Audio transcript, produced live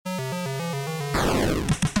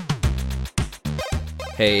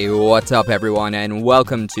Hey, what's up, everyone, and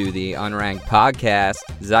welcome to the Unranked Podcast,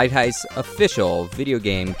 Zeitgeist's official video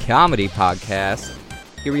game comedy podcast.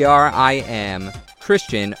 Here we are. I am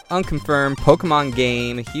Christian, unconfirmed Pokemon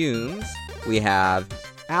game Humes. We have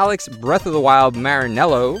Alex, Breath of the Wild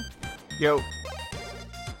Marinello. Yo.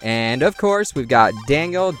 And, of course, we've got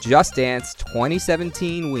Daniel, Just Dance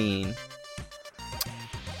 2017 Ween. I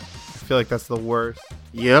feel like that's the worst.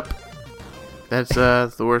 Yep. That's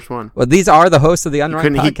the worst one. Well, these are the hosts of the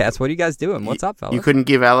Unranked Podcast. What are you guys doing? What's up, fellas? You couldn't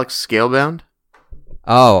give Alex Scalebound?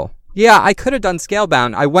 Oh. Yeah, I could have done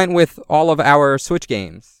Scalebound. I went with all of our Switch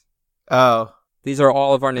games. Oh. These are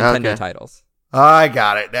all of our Nintendo titles. I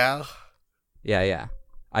got it now. Yeah.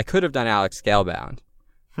 I could have done Alex Scalebound.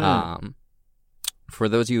 For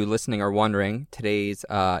those of you listening or wondering, today's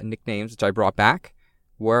nicknames, which I brought back,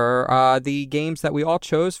 were the games that we all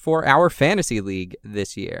chose for our Fantasy League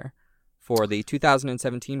this year. For the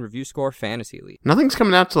 2017 Review Score Fantasy League. Nothing's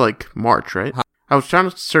coming out till like March, right? I was trying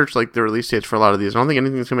to search like the release dates for a lot of these. I don't think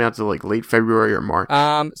anything's coming out till like late February or March.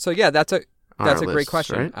 So yeah, that's a great list,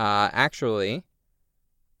 question. Right? Actually,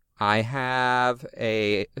 I have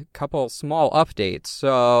a couple small updates.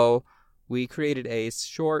 So we created a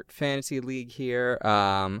short fantasy league here,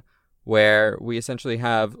 where we essentially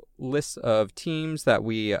have lists of teams that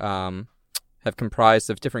we have comprised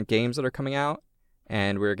of different games that are coming out.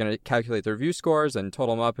 And we're going to calculate the review scores and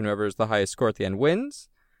total them up, and whoever is the highest score at the end wins.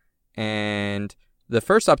 And the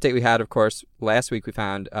first update we had, of course, last week we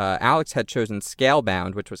found Alex had chosen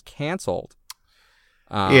Scalebound, which was canceled.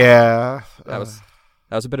 Yeah. That was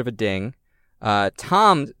a bit of a ding.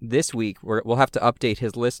 Tom, this week, we'll have to update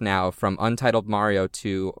his list now from Untitled Mario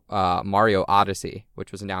to Mario Odyssey,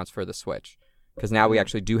 which was announced for the Switch. Because now we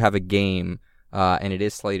actually do have a game, and it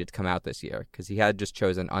is slated to come out this year. Because he had just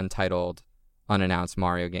chosen unannounced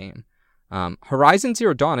Mario game. Horizon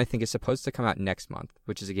Zero Dawn, I think, is supposed to come out next month,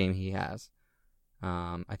 which is a game he has.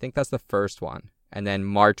 I think that's the first one. And then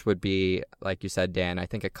March would be, like you said, Dan, I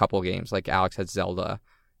think a couple games. Like Alex has Zelda,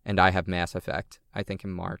 and I have Mass Effect, I think,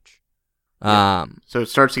 in March. Yeah. So it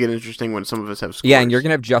starts to get interesting when some of us have scores. Yeah, and you're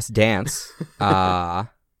going to have Just Dance. Oh,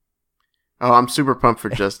 I'm super pumped for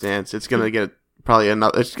Just Dance. It's going to get probably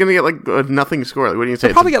another. It's going to get like a nothing score. Like, what do you say?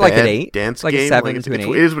 It'll probably get like an 8. Dance like game? a 7 like to an 8.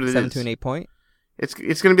 It is what it is. 7 to an 8 point. It's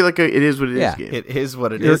going to be like a it is what it is game. It is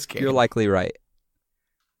what it is game. You're likely right.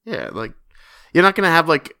 Yeah, like you're not going to have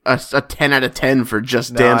like a 10 out of 10 for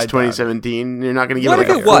Just Dance 2017. You're not going to give it like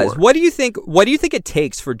a 4. What if it was? What do you think it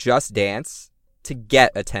takes for Just Dance to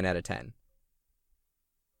get a 10 out of 10?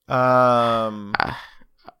 I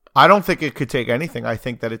don't think it could take anything. I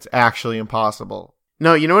think that it's actually impossible.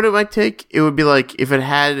 No, you know what it might take? It would be like if it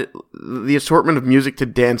had the assortment of music to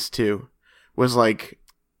dance to was like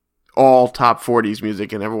all top 40s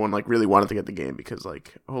music, and everyone like really wanted to get the game because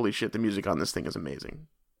like holy shit, the music on this thing is amazing.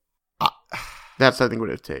 That's I think what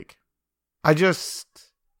it'd take. It's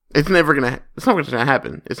not gonna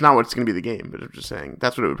happen. It's not what's gonna be the game, but I'm just saying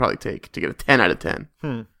that's what it would probably take to get a 10 out of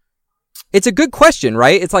 10. It's a good question,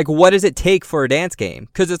 right? It's like, what does it take for a dance game?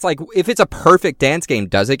 Because it's like, if it's a perfect dance game,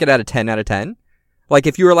 does it get a 10 out of 10? Like,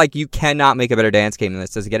 if you were like, you cannot make a better dance game than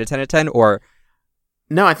this, does it get a 10 out of 10? Or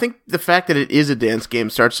no, I think the fact that it is a dance game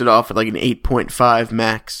starts it off at like an 8.5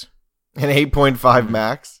 max. An 8.5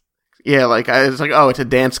 max? Yeah, like, it's like, oh, it's a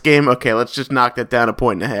dance game? Okay, let's just knock that down 1.5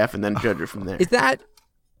 points and then judge it from there. Is that...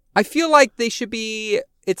 I feel like they should be...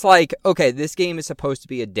 It's like, okay, this game is supposed to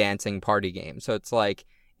be a dancing party game. So it's like,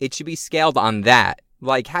 it should be scaled on that.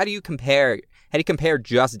 Like, how do you compare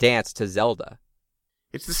Just Dance to Zelda?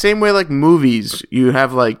 It's the same way like movies. You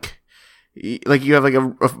have like you have like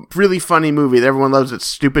a really funny movie that everyone loves. It's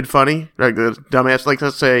stupid funny, like the dumbass. Like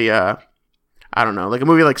let's say I don't know, like a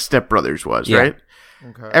movie like Step Brothers was, right?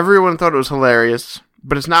 Okay. Everyone thought it was hilarious,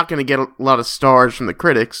 but it's not going to get a lot of stars from the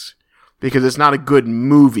critics because it's not a good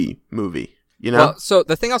movie. You know. Well, so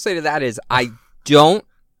the thing I'll say to that is, I don't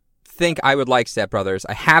think I would like Step Brothers.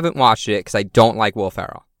 I haven't watched it because I don't like Will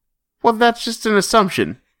Ferrell. Well, that's just an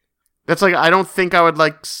assumption. That's like I don't think I would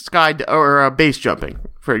like base jumping,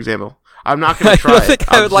 for example. I'm not going to try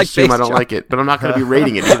it. I would like assume I don't like it, but I'm not going to be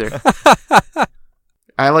rating it either.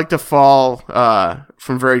 I like to fall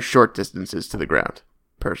from very short distances to the ground,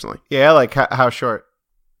 personally. Yeah, like how short?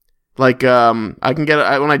 Like I can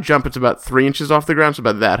get when I jump, it's about 3 inches off the ground, so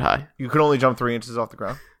about that high. You can only jump 3 inches off the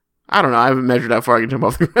ground? I don't know. I haven't measured how far I can jump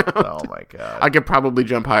off the ground. Oh my god! I could probably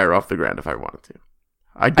jump higher off the ground if I wanted to.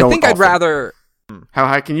 I think I'd rather. How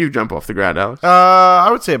high can you jump off the ground, Alex?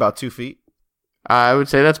 I would say about 2 feet. I would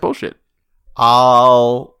say that's bullshit.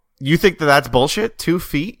 You think that's bullshit? 2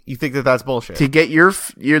 feet? You think that's bullshit? To get your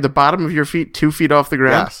the bottom of your feet 2 feet off the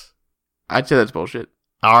ground? Yes. I'd say that's bullshit.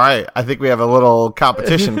 All right, I think we have a little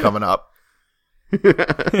competition coming up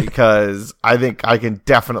because I think I can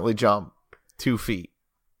definitely jump 2 feet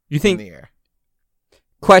You in think? the air.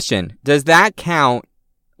 Question: does that count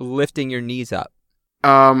lifting your knees up?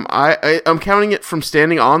 I'm counting it from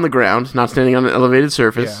standing on the ground, not standing on an elevated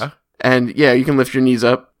surface. Yeah. And yeah, you can lift your knees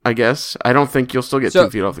up, I guess. I don't think you'll still get So-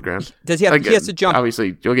 2 feet off the ground. Does he have? Like, He has to jump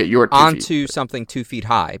Obviously, you'll get your 2 onto feet. something 2 feet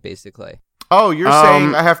high, basically. Oh, you're saying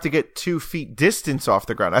Um, I have to get 2 feet distance off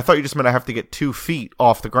the ground. I thought you just meant I have to get 2 feet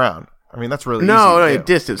off the ground. I mean, that's really No, easy to do.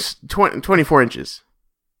 distance, 24 inches.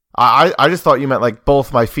 I just thought you meant like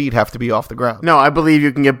both my feet have to be off the ground. No, I believe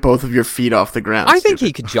you can get both of your feet off the ground. I think stupid.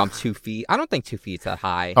 he could jump 2 feet. I don't think 2 feet's that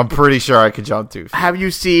high. I'm pretty sure I could jump 2 feet. Have you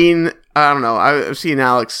seen? I don't know. I've seen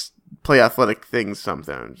Alex play athletic things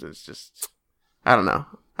sometimes. It's just, I don't know.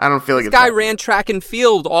 I don't feel like This it's guy that- ran track and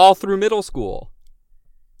field all through middle school.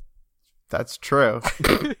 That's true.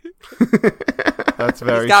 That's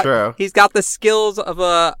very He's got, true. He's got the skills of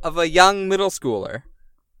a young middle schooler.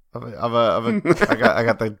 I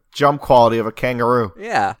got the jump quality of a kangaroo,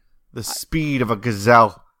 Yeah, the speed of a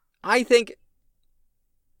gazelle. I think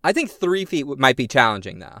 3 feet might be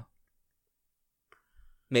challenging though.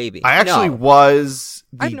 Maybe. I actually No. was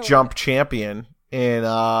I have the no jump champion in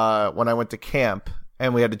when I went to camp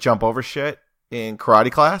and we had to jump over shit in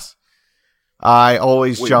karate class. I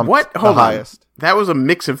always Wait, jumped what? the Hold on. highest. That was a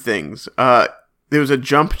mix of things. There was a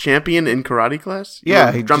jump champion in karate class. You Yeah,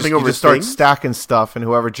 were he jumping just, over you just start things? stacking stuff, and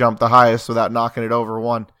whoever jumped the highest without knocking it over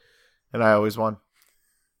won. And I always won.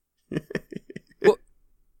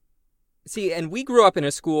 See, and we grew up in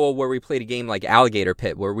a school where we played a game like Alligator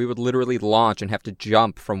Pit, where we would literally launch and have to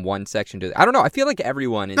jump from one section to the... I don't know. I feel like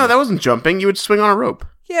everyone in No, that wasn't jumping. You would swing on a rope.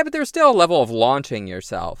 Yeah, but there's still a level of launching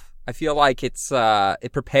yourself. I feel like it's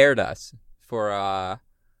it prepared us for a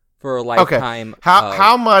lifetime.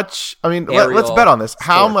 How much? I mean, let's aerial bet on this.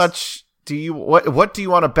 How sports. much do you? What do you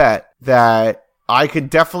want to bet that I could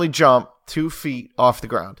definitely jump 2 feet off the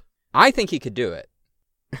ground? I think he could do it.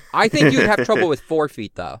 I think you'd have trouble with 4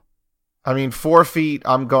 feet though. I mean, 4 feet.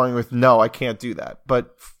 I'm going with no. I can't do that.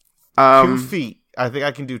 But 2 feet. I think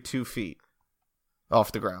I can do 2 feet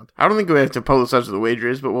off the ground. I don't think we have to publicize what the wager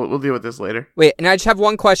is, but we'll deal with this later. Wait, and I just have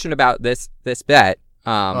one question about this bet.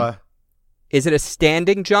 Uh, Is it a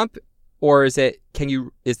standing jump, or do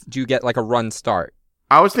you get like a run start?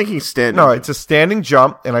 I was thinking standing. no, it's a standing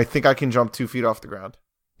jump, and I think I can jump 2 feet off the ground.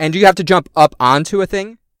 And do you have to jump up onto a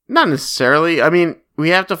thing? Not necessarily. I mean, we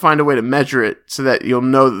have to find a way to measure it so that you'll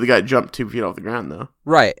know that the guy jumped 2 feet off the ground, though.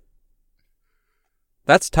 Right.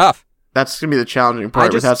 That's tough. That's going to be the challenging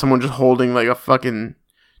part, just- without someone just holding like a fucking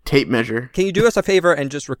tape measure. Can you do us a favor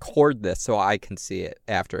and just record this so I can see it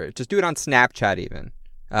after? Just do it on Snapchat even.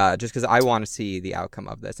 Just because I want to see the outcome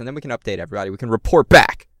of this. And then we can update everybody. We can report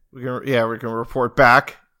back. We can report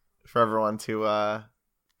back for everyone to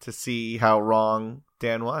see how wrong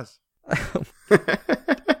Dan was.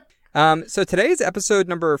 So today's episode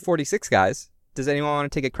number 46, guys. Does anyone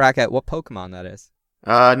want to take a crack at what Pokemon that is?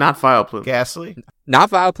 Not Vileplume. Ghastly, Not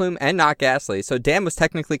Vileplume and not Ghastly. So Dan was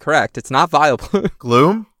technically correct. It's not Vileplume.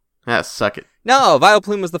 Gloom. Ah, suck it. No,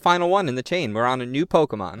 Vileplume was the final one in the chain. We're on a new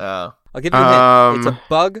Pokemon. Oh, I'll give you a hint. It's a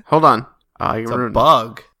bug. Hold on. it's a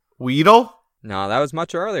bug. Weedle. No, that was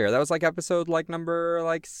much earlier. That was like episode number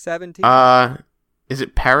 17. Is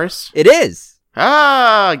it Paris? It is.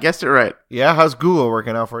 I guessed it right. Yeah, how's Google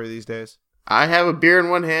working out for you these days? I have a beer in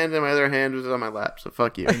one hand and my other hand was on my lap, so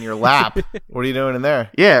fuck you. In your lap. What are you doing in there?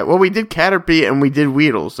 Yeah, well, we did Caterpie and we did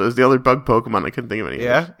Weedle, so it was the other bug Pokemon. I couldn't think of any.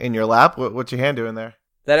 Yeah, in your lap. What's your hand doing there?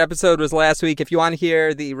 That episode was last week. If you want to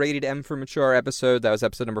hear the Rated M for Mature episode, that was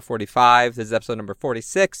episode number 45. This is episode number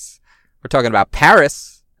 46. We're talking about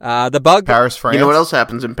Paris, the bug. Paris, France. You know what else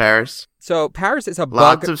happens in Paris? So Paris is a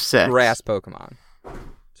Lots bug of sex. grass Pokemon.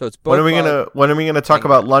 So it's both When are we bug- gonna talk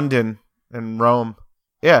about London and Rome?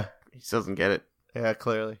 Yeah, He still doesn't get it. yeah,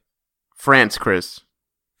 clearly. France, Chris.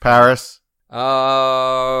 Paris.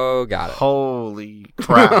 Oh, got it. Holy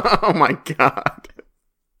crap! Oh my god.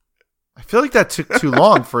 I feel like that took too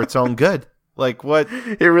long for its own good. Like what?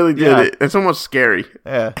 It really did Yeah. it. It's almost scary.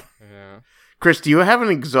 Yeah. Yeah. Chris, do you have an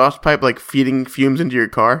exhaust pipe like feeding fumes into your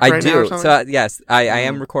car I right now or do. something? So yes, I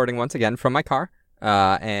am recording once again from my car,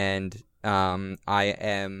 and I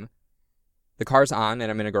am. The car's on,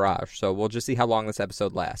 and I'm in a garage, so we'll just see how long this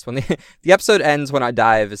episode lasts. When the episode ends when I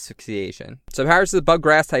die of asphyxiation. So Paris is a bug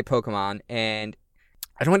grass type Pokemon, and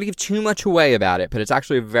I don't want to give too much away about it, but it's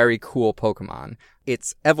actually a very cool Pokemon.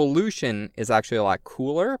 Its evolution is actually a lot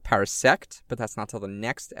cooler, Parasect, but that's not till the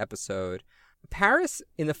next episode. Paris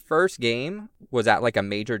in the first game was at like a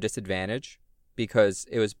major disadvantage because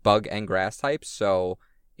it was bug and grass type, so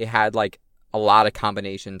it had like a lot of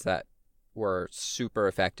combinations that were super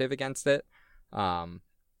effective against it.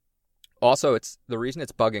 Also, it's the reason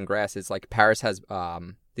it's bug and grass is like Paris has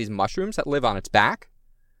these mushrooms that live on its back.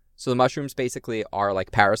 So the mushrooms basically are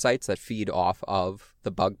like parasites that feed off of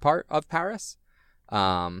the bug part of Paris.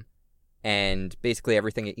 And basically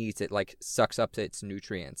everything it eats, it like sucks up its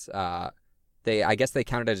nutrients. I guess they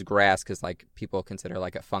count it as grass because like people consider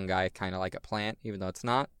like a fungi kind of like a plant, even though it's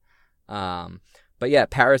not. But yeah,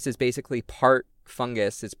 Paris is basically part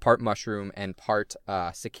fungus, it's part mushroom and part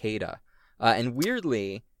cicada. And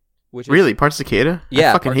weirdly, which is, really part cicada?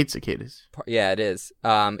 Yeah, I fucking hate cicadas. Yeah, it is.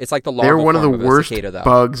 It's like the larval They're one of the form worst cicada, though.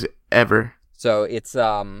 bugs ever. So it's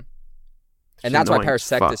and that's why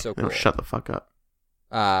Parasect is so cool. Shut the fuck up.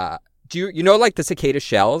 Do you know like the cicada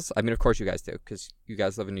shells? I mean, of course you guys do because you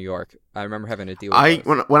guys live in New York. I remember having to deal with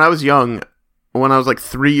those. When I was young, when I was like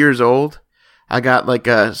 3 years old, I got like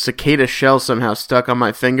a cicada shell somehow stuck on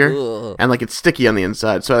my finger, and like it's sticky on the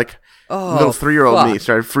inside. So like little 3-year-old me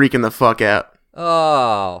started freaking the fuck out.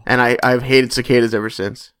 Oh. And I've hated cicadas ever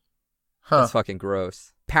since. That's fucking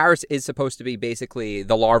gross. Paris is supposed to be basically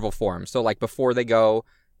the larval form. So like before they go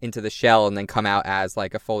into the shell and then come out as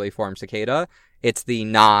like a fully formed cicada, it's the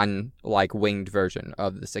non like winged version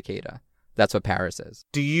of the cicada. That's what Paris is.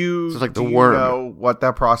 Do you, it's like the do worm. You know what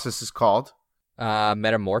that process is called?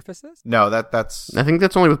 Metamorphosis? No, that's I think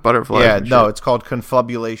that's only with butterflies. Yeah, and no, shit. it's called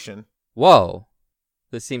confabulation. Whoa.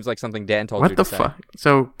 This seems like something Dan told you What to the say. fuck?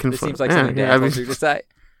 So This seems like something Dan told you to say.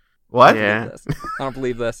 What? Yeah. I don't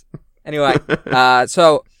believe this. Anyway,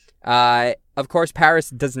 of course, Paris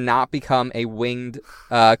does not become a winged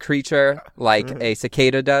creature like a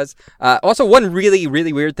cicada does. Also, one really,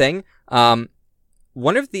 really weird thing.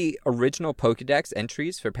 One of the original Pokedex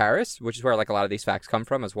entries for Paris, which is where like a lot of these facts come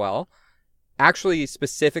from as well, actually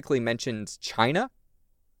specifically mentions China.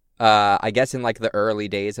 I guess in like the early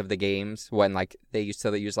days of the games when like they used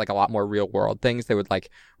to use like a lot more real world things, they would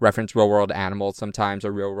like reference real world animals sometimes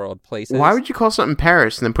or real world places. Why would you call something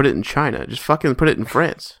Paris and then put it in China? Just fucking put it in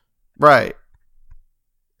France. Right.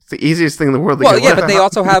 It's the easiest thing in the world to Well, get yeah, away but they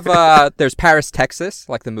also have there's Paris, Texas,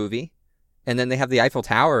 like the movie, and then they have the Eiffel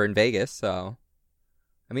Tower in Vegas. So,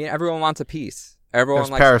 I mean, everyone wants a piece. Everyone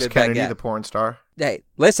There's likes Paris a good Kennedy, baguette. the porn star. Hey,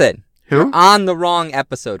 listen, Who? you're on the wrong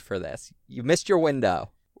episode for this. You missed your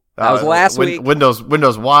window. That was last week. Windows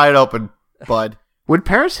wide open, bud. Would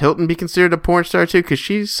Paris Hilton be considered a porn star too? Because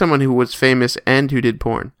she's someone who was famous and who did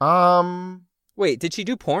porn. Wait, did she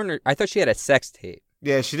do porn? Or I thought she had a sex tape.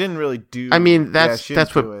 Yeah, she didn't really do. I mean, that's she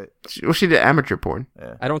didn't what. do it. She did amateur porn.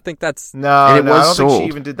 Yeah. I don't think that's. No, And it no, was I don't think sold. she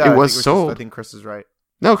even did that. It I was think sold. I think Chris is right.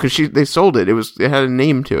 No, because they sold it. It had a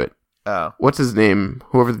name to it. Oh, What's his name?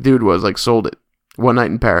 Whoever the dude was, like sold it. One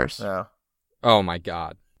Night in Paris. no. Oh my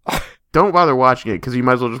god. Don't bother watching it because you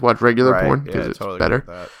might as well just watch regular Right. porn Yeah, because it's totally better.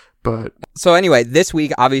 agree with that. But So anyway, this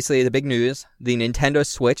week, obviously, the big news, the Nintendo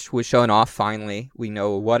Switch was shown off finally. We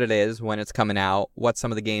know what it is, when it's coming out, what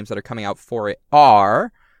some of the games that are coming out for it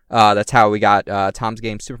are. That's how we got Tom's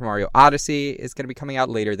game, Super Mario Odyssey, is going to be coming out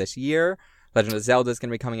later this year. Legend of Zelda is going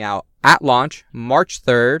to be coming out at launch, March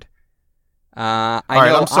 3rd.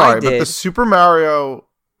 I'm sorry, but the Super Mario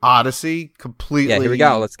Odyssey completely Yeah, here we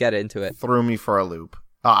go. Let's get into it. threw me for a loop.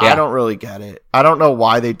 Yeah. I don't really get it. I don't know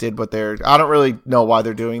why they did what they're... I don't really know why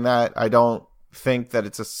they're doing that. I don't think that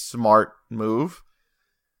it's a smart move.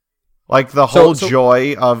 Like, the whole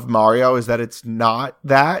joy of Mario is that it's not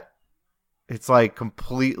that. It's, like,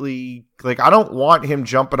 completely... Like, I don't want him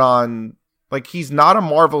jumping on... Like, he's not a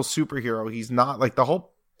Marvel superhero. He's not, like, the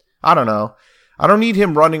whole... I don't know. I don't need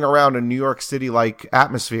him running around a New York City-like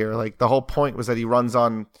atmosphere. Like, the whole point was that he runs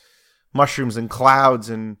on mushrooms and clouds,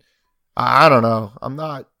 and I don't know. I'm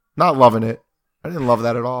not loving it. I didn't love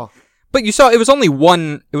that at all. But you saw it was only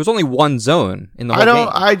one zone in the whole game.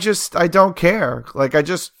 I don't care. Like,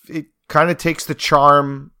 it kind of takes the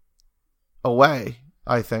charm away,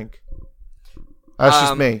 I think. That's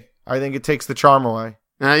just me. I think it takes the charm away.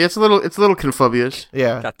 it's a little conflubious.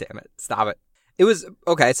 Yeah. God damn it. Stop it. It was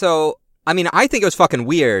okay, so I mean, I think it was fucking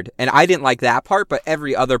weird, and I didn't like that part, but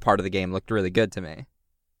every other part of the game looked really good to me.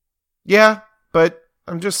 Yeah, but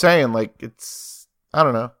I'm just saying, like, it's... I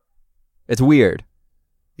don't know. It's weird.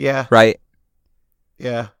 Yeah. Right?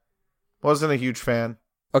 Yeah. Wasn't a huge fan.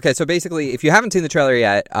 Okay, so basically, if you haven't seen the trailer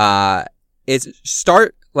yet, it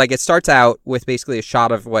starts out with basically a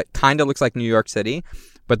shot of what kind of looks like New York City,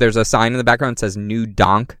 but there's a sign in the background that says New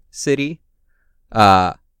Donk City.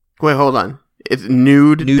 Wait, hold on. It's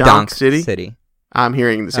Nude New Donk City? I'm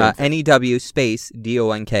hearing the same thing. NEW space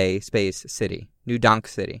DONK space city. New Donk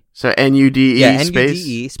City. So NUDE Yeah, space?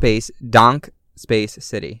 NUDE space Donk space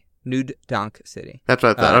City. Nude Donk City. That's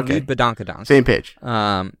what I thought. Okay. Nude Badonkadonk. Same page.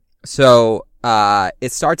 So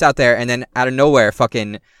it starts out there, and then out of nowhere,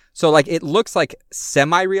 so like it looks like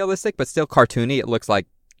semi-realistic, but still cartoony. It looks like,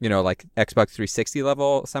 like Xbox 360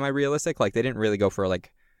 level semi-realistic. Like they didn't really go for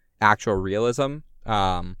like actual realism.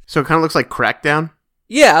 So it kind of looks like Crackdown.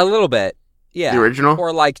 Yeah, a little bit. Yeah, the original,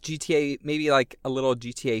 or like GTA, maybe like a little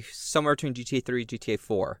GTA, somewhere between GTA 3 and GTA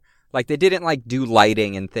 4. Like they didn't like do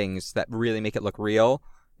lighting and things that really make it look real.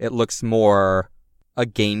 It looks more a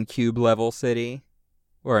GameCube level city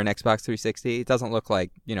or an Xbox 360. It doesn't look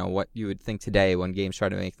like, what you would think today when games try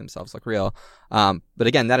to make themselves look real. But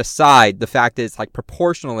again, that aside, the fact is like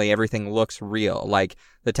proportionally everything looks real. Like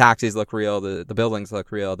the taxis look real, the buildings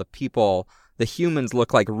look real, the people, the humans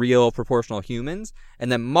look like real proportional humans.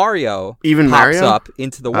 And then Mario pops up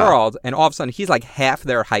into the world, and all of a sudden he's like half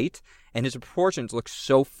their height, and his proportions look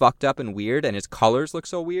so fucked up and weird, and his colors look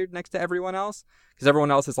so weird next to everyone else. Because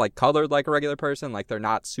everyone else is like colored like a regular person, like they're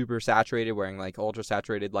not super saturated, wearing like ultra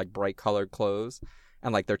saturated, like bright colored clothes,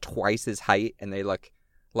 and like they're twice his height, and they look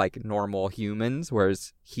like normal humans,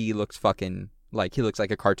 whereas he looks he looks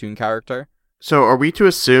like a cartoon character. So are we to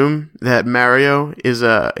assume that Mario is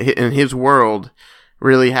in his world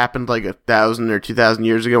really happened like 1,000 or 2,000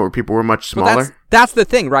 years ago, where people were much smaller? Well, that's the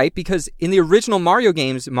thing, right? Because in the original Mario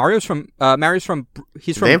games, he's from Brooklyn.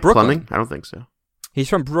 Plumbing? I don't think so. He's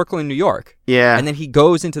from Brooklyn, New York. Yeah. And then he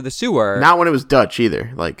goes into the sewer. Not when it was Dutch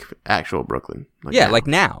either, like actual Brooklyn. Like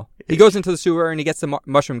now. He goes into the sewer and he gets the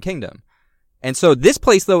Mushroom Kingdom. And so this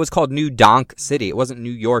place, though, is called New Donk City. It wasn't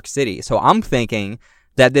New York City. So I'm thinking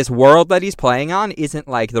that this world that he's playing on isn't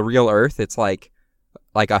like the real Earth. It's like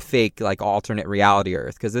a fake, like alternate reality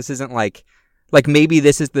Earth. Because this isn't like maybe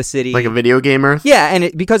this is the city. Like a video game Earth? Yeah, and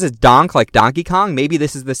because it's Donk, like Donkey Kong, maybe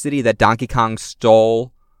this is the city that Donkey Kong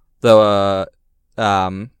stole the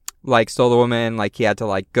stole the woman, like he had to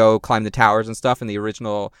like go climb the towers and stuff in the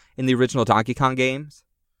original Donkey Kong games.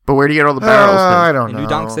 But where do you get all the barrels? I don't know. New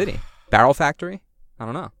Donk City. Barrel Factory? I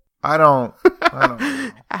don't know. I don't know.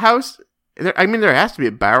 There has to be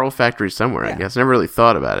a barrel factory somewhere, I guess. I never really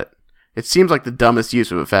thought about it. It seems like the dumbest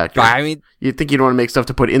use of a factory. I mean, you'd think you'd want to make stuff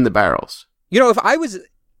to put in the barrels. If I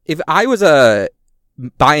was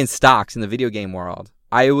buying stocks in the video game world,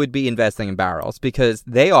 I would be investing in barrels because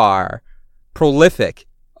they are prolific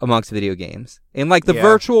amongst video games. In like the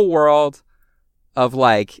virtual world of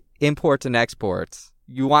like imports and exports,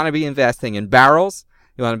 you want to be investing in barrels,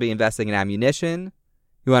 you want to be investing in ammunition,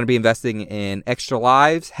 you want to be investing in extra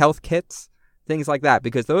lives, health kits, things like that,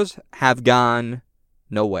 because those have gone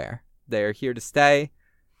nowhere. They're here to stay.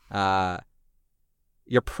 You're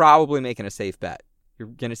probably making a safe bet. You're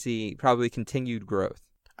going to see probably continued growth.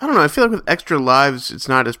 I don't know. I feel like with extra lives, it's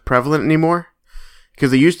not as prevalent anymore.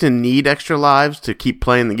 Because they used to need extra lives to keep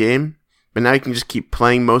playing the game. But now you can just keep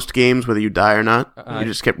playing most games whether you die or not. You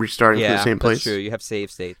just kept restarting from the same place. That's true. You have save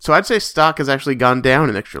states. So I'd say stock has actually gone down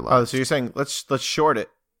in extra lives. Oh, so you're saying let's short it.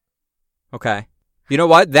 Okay. You know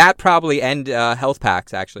what? That probably end health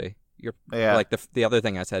packs, actually. Like the other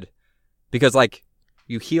thing I said. Because like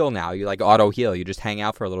you heal now. You like auto heal. You just hang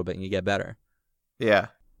out for a little bit and you get better. Yeah.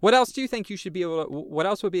 What else do you think you should be able to... What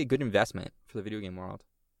else would be a good investment for the video game world?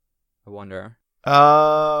 I wonder.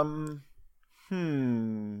 I mean,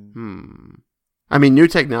 new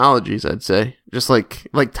technologies, I'd say. Just like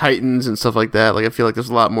Titans and stuff like that. Like I feel like there's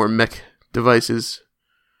a lot more mech devices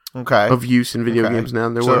of use in video games now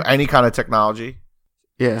than there were. So any kind of technology.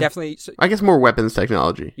 Yeah. Definitely. I guess more weapons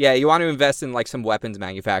technology. Yeah, you want to invest in like some weapons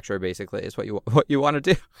manufacturer, basically, is what you want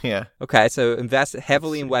to do. Yeah. Okay, so invest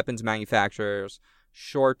heavily in weapons manufacturers,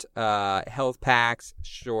 short health packs,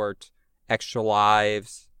 short extra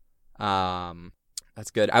lives.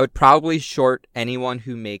 That's good. I would probably short anyone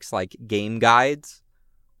who makes like game guides.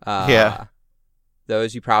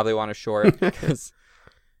 Those you probably want to short because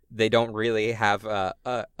they don't really have a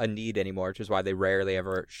need anymore, which is why they rarely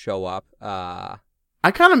ever show up. I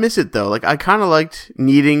kind of miss it though. Like I kind of liked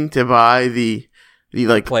needing to buy the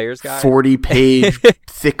like player's guide, 40-page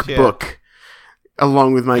thick book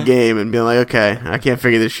along with my game and being like, okay, I can't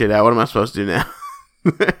figure this shit out. What am I supposed to do now?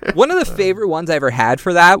 One of the favorite ones I ever had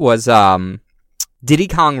for that was Diddy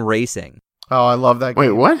Kong Racing. Oh, I love that game.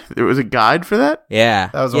 Wait, what? There was a guide for that? Yeah.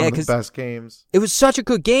 That was one of the best games. It was such a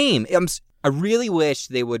good game. I really wish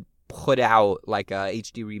they would put out like a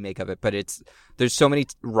HD remake of it, but there's so many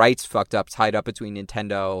rights tied up between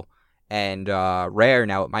Nintendo and Rare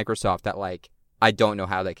now at Microsoft that like I don't know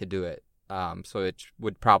how they could do it. So it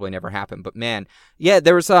would probably never happen. But man, yeah,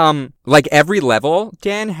 there was like every level,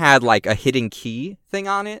 Dan, had like a hidden key thing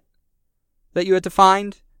on it that you had to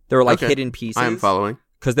find. There were like hidden pieces. I am following.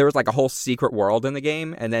 because there was like a whole secret world in the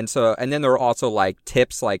game, and then there were also like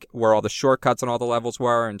tips like where all the shortcuts and all the levels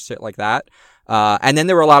were and shit like that. And then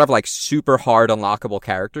there were a lot of like super hard unlockable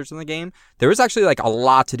characters in the game. There was actually like a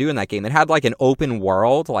lot to do in that game. It had like an open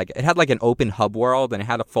world, like it had like an open hub world, and it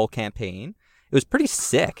had a full campaign. It was pretty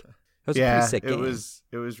sick. It was a pretty sick game.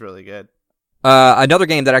 It was really good. Another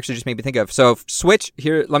game that actually just made me think of. So Switch,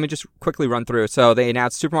 here, let me just quickly run through. So they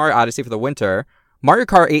announced Super Mario Odyssey for the winter, Mario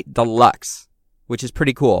Kart 8 Deluxe, which is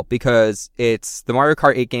pretty cool because it's the Mario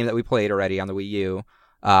Kart 8 game that we played already on the Wii U,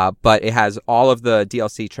 but it has all of the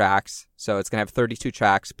DLC tracks. So it's going to have 32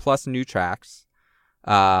 tracks plus new tracks,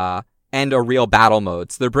 and a real battle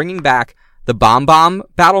mode. So they're bringing back the Bomb Bomb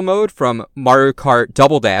battle mode from Mario Kart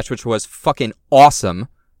Double Dash, which was fucking awesome.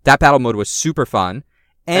 That battle mode was super fun.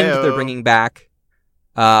 And they're bringing back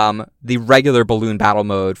the regular balloon battle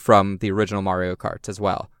mode from the original Mario Kart as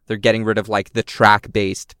well. They're getting rid of like the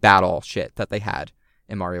track-based battle shit that they had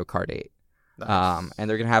in Mario Kart 8. Nice. And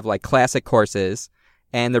they're going to have like classic courses,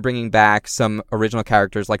 and they're bringing back some original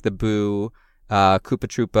characters like the Boo, Koopa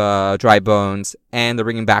Troopa, Dry Bones, and they're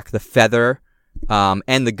bringing back the Feather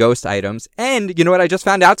and the Ghost items. And you know what I just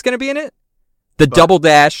found out's going to be in it? The Double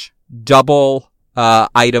Dash double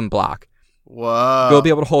item block. Whoa. You'll be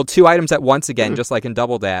able to hold 2 items at once again, just like in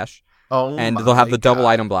Double Dash. Oh, and they'll have the double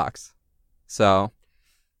item blocks. So,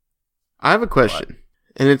 I have a question,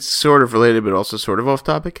 and it's sort of related, but also sort of off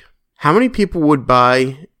topic. How many people would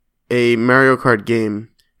buy a Mario Kart game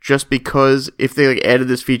just because if they like added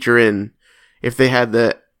this feature in, if they had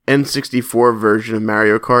the N64 version of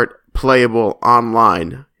Mario Kart playable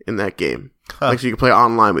online in that game, like so you could play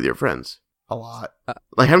online with your friends? A lot.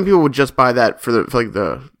 Like, how many people would just buy that for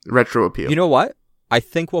the retro appeal? You know what? I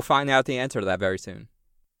think we'll find out the answer to that very soon.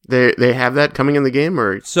 They have that coming in the game,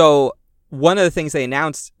 or so one of the things they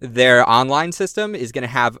announced, their online system is going to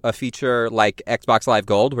have a feature like Xbox Live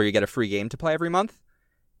Gold, where you get a free game to play every month.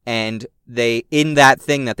 And in that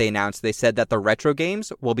thing that they announced, they said that the retro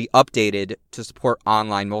games will be updated to support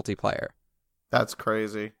online multiplayer. That's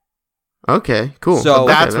crazy. Okay, cool. So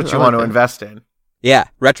that's what you want to invest in. Yeah,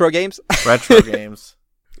 retro games. Retro games.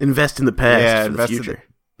 Invest in the past for the future.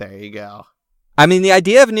 There you go. I mean, the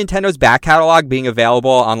idea of Nintendo's back catalog being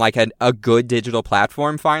available on like a good digital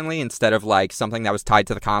platform finally, instead of like something that was tied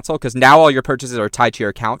to the console, because now all your purchases are tied to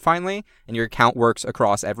your account finally, and your account works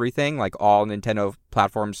across everything, like all Nintendo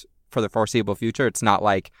platforms for the foreseeable future. It's not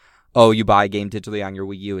like, oh, you buy a game digitally on your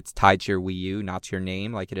Wii U, it's tied to your Wii U, not to your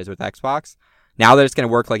name, like it is with Xbox. Now that it's going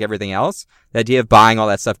to work like everything else, the idea of buying all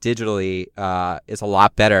that stuff digitally is a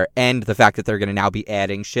lot better. And the fact that they're going to now be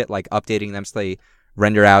adding shit, like updating them so they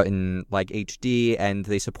render out in like HD and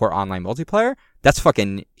they support online multiplayer, that's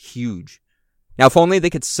fucking huge. Now, if only they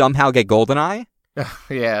could somehow get GoldenEye.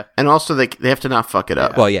 Yeah. And also they have to not fuck it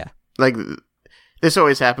up. Well, yeah. Like, this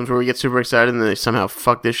always happens where we get super excited and then they somehow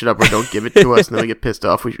fuck this shit up or don't give it to us and then we get pissed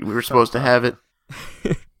off. We were supposed to have it.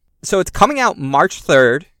 So it's coming out March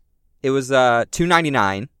 3rd. It was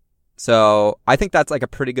 $2.99, so I think that's like a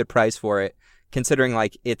pretty good price for it, considering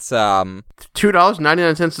like it's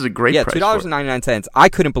 $2.99 is a great price. Yeah, $2.99. I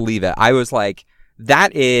couldn't believe it. I was like,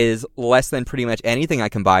 that is less than pretty much anything I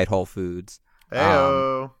can buy at Whole Foods.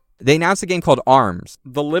 Heyo. They announced a game called ARMS.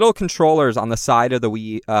 The little controllers on the side of the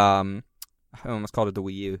Wii, I almost called it the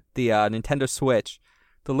Wii U, the Nintendo Switch.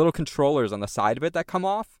 The little controllers on the side of it that come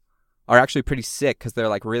off are actually pretty sick because they're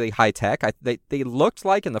like really high tech. They looked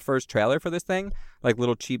like in the first trailer for this thing, like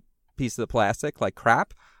little cheap pieces of plastic, like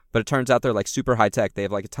crap. But it turns out they're like super high tech. They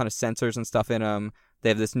have like a ton of sensors and stuff in them. They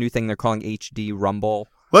have this new thing they're calling HD Rumble.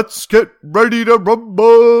 Let's get ready to rumble.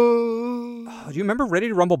 Oh, do you remember Ready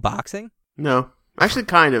to Rumble boxing? No. Actually,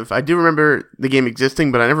 kind of. I do remember the game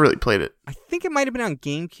existing, but I never really played it. I think it might have been on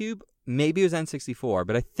GameCube. Maybe it was N64,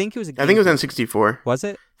 but I think it was I think it was N64. Was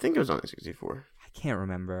it? I think it was on N64. I can't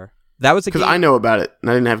remember. That was a game. Because I know about it, and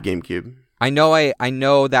I didn't have GameCube. I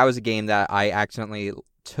know that was a game that I accidentally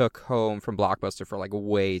took home from Blockbuster for like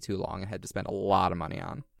way too long and had to spend a lot of money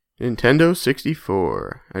on. Nintendo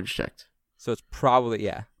 64. I just checked. So it's probably,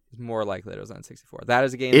 yeah, it's more likely it was on 64. That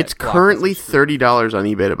is a game. It's currently $30 on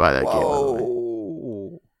eBay to buy that game.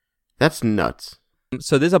 Whoa. That's nuts.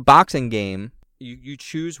 So there's a boxing game. You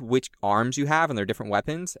choose which arms you have and their different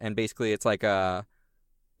weapons, and basically it's like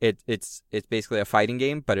it's basically a fighting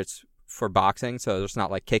game, but it's for boxing, so there's not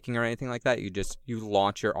like kicking or anything like that. You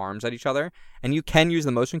launch your arms at each other, and you can use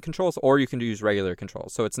the motion controls or you can use regular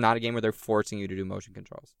controls. So it's not a game where they're forcing you to do motion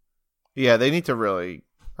controls. Yeah, they need to really.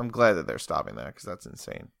 I'm glad that they're stopping that because that's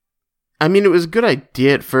insane. I mean, it was a good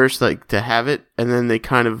idea at first, like to have it, and then they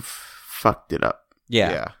kind of fucked it up.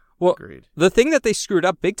 Yeah. Well, agreed. The thing that they screwed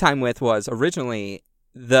up big time with was originally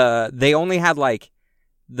they only had like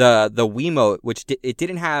the Wiimote, which it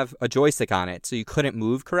didn't have a joystick on it, so you couldn't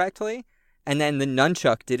move correctly. And then the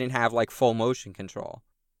nunchuck didn't have like full motion control.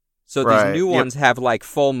 So these new ones have like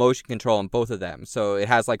full motion control on both of them. So it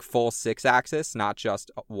has like full 6-axis, not just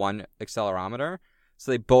one accelerometer.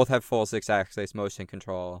 So they both have full 6-axis motion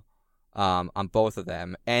control on both of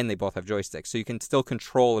them, and they both have joysticks. So you can still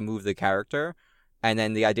control and move the character. And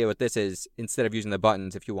then the idea with this is, instead of using the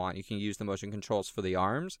buttons, if you want, you can use the motion controls for the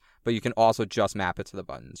arms, but you can also just map it to the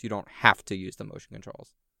buttons. You don't have to use the motion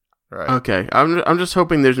controls. Right. Okay, I'm just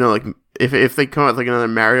hoping there's no like if they come out with like another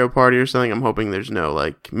Mario Party or something, I'm hoping there's no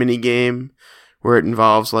like mini game where it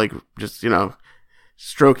involves like just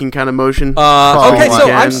stroking kind of motion. Okay, so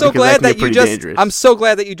I'm so glad that that you just dangerous. I'm so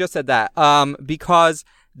glad that you just said that. Because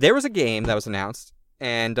there was a game that was announced,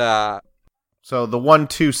 and so the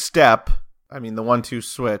 1-2 step. I mean the 1-2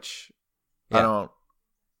 switch. Yeah.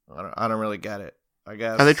 I don't really get it. I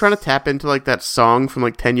guess. Are they trying to tap into like that song from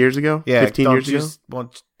like 10 years ago? Yeah, 15 years ago?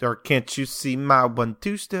 Or can't you see my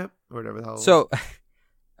 1-2 step? Or whatever the hell. So,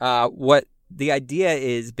 what the idea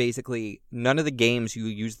is basically, none of the games you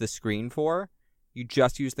use the screen for, you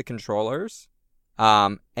just use the controllers.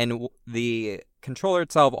 And the controller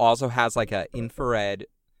itself also has like an infrared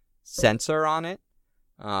sensor on it.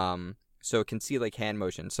 So it can see like hand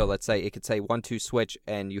motion. So let's say it could say 1-2 switch,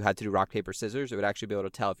 and you had to do rock paper scissors. It would actually be able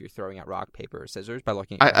to tell if you're throwing out rock paper or scissors by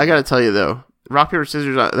looking at I gotta tell you though, rock paper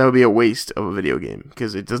scissors, that would be a waste of a video game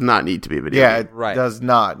because it does not need to be a video game. Yeah, it does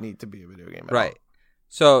not need to be a video game at all.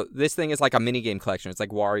 So this thing is like a minigame collection. It's like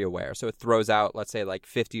WarioWare. So it throws out, let's say, like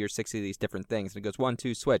 50 or 60 of these different things, and it goes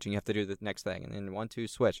 1-2 switch, and you have to do the next thing, and then 1-2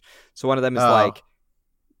 switch. So one of them is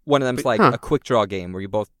a quick draw game where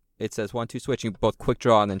it says 1-2 switch, and you both quick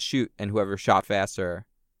draw and then shoot, and whoever shot faster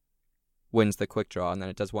wins the quick draw, and then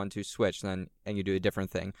it does 1-2 switch, and you do a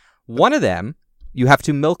different thing. One of them, you have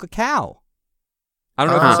to milk a cow. I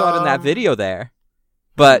don't know if you saw it in that video there,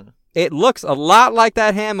 but it looks a lot like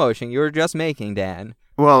that hand motion you were just making, Dan.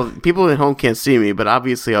 Well, people at home can't see me, but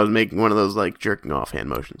obviously I was making one of those like jerking off hand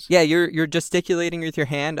motions. Yeah, you're gesticulating with your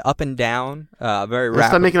hand up and down, very rapidly.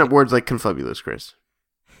 Stop making up words like confabulous, Chris.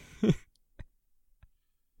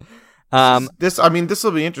 This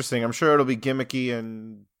will be interesting. I'm sure it'll be gimmicky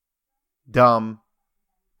and dumb,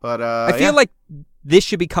 but I feel like this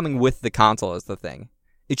should be coming with the console is the thing.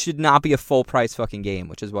 It should not be a full price fucking game,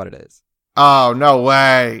 which is what it is. Oh, no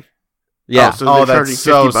way. Yeah. So they're charging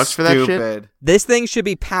 $50 for that shit? This thing should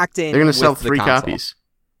be packed in. They're going to sell with 3 copies.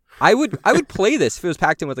 I would play this if it was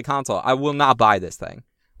packed in with the console. I will not buy this thing.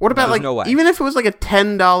 What about no way. Even if it was like a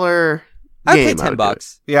 $10 game? I'd pay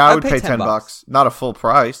 $10. Yeah, I would pay $10. Not a full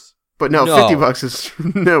price. But no, $50 is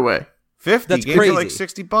no way. 50 That's games crazy. are like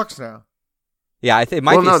 $60 now. Yeah, I think it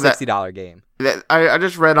might be a $60 game. I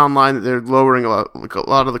just read online that they're lowering a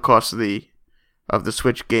lot of the cost of the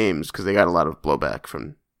Switch games because they got a lot of blowback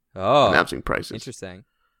from announcing prices. Interesting.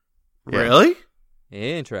 Yeah. Really?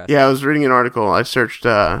 Interesting. Yeah, I was reading an article. I searched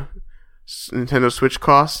Nintendo Switch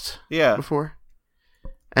cost before,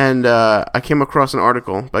 and I came across an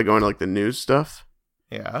article by going to like the news stuff.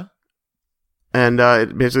 Yeah. And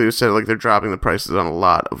it basically said like they're dropping the prices on a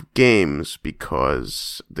lot of games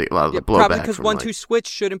because a lot of the blowback. Probably because 1-2 Switch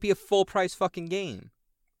shouldn't be a full price fucking game.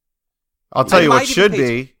 I'll tell you what should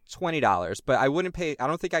be $20, but I wouldn't pay. I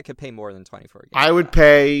don't think I could pay more than $20 for a game. I would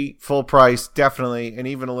pay full price definitely, and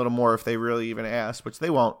even a little more if they really even ask, which they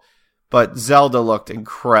won't. But Zelda looked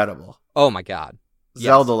incredible. Oh my god,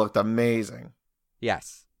 Zelda looked amazing.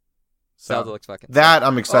 Yes, Zelda looks fucking. That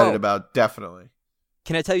I'm excited about definitely.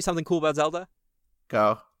 Can I tell you something cool about Zelda?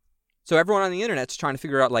 Go. So everyone on the internet's trying to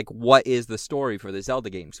figure out like what is the story for the Zelda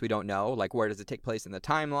games. We don't know. Like where does it take place in the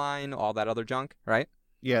timeline? All that other junk, right?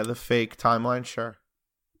 Yeah, the fake timeline, sure.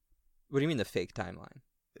 What do you mean the fake timeline?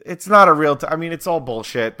 It's not a real I mean, it's all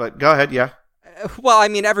bullshit, but go ahead, yeah. Well, I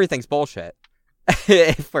mean, everything's bullshit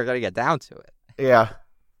if we're going to get down to it. Yeah.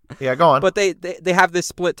 Yeah, go on. But they have this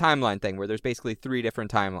split timeline thing where there's basically 3 different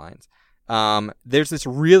timelines. There's this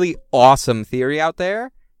really awesome theory out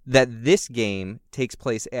there that this game takes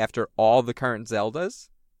place after all the current Zeldas,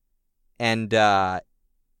 and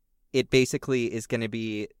it basically is going to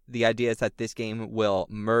be, the idea is that this game will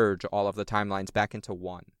merge all of the timelines back into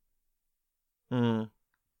one. And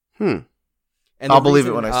And I'll believe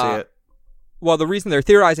it when I see it. Well, the reason they're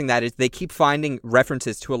theorizing that is they keep finding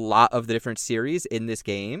references to a lot of the different series in this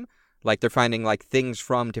game. Like, they're finding, like, things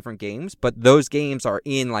from different games, but those games are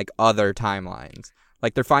in, like, other timelines.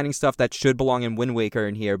 Like, they're finding stuff that should belong in Wind Waker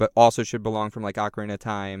in here, but also should belong from, like, Ocarina of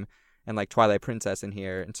Time and, like, Twilight Princess in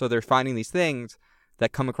here. And so they're finding these things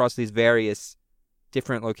that come across these various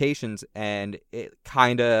different locations, and it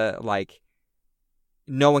kind of, like,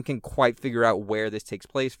 no one can quite figure out where this takes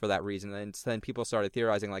place for that reason. And then people started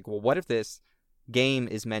theorizing, like, well, what if this game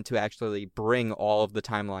is meant to actually bring all of the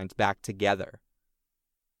timelines back together?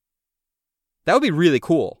 That would be really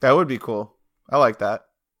cool. That would be cool. I like that.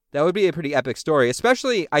 That would be a pretty epic story.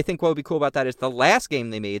 Especially, I think what would be cool about that is the last game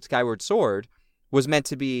they made, Skyward Sword, was meant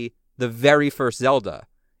to be the very first Zelda.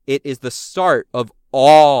 It is the start of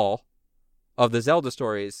all of the Zelda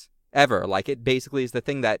stories ever. Like, it basically is the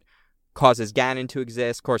thing that causes Ganon to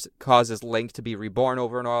exist, of course, causes Link to be reborn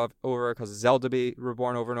over and over, causes Zelda to be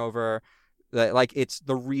reborn over and over. Like, it's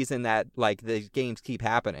the reason that, like, the games keep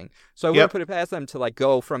happening. So I wouldn't put it past them to, like,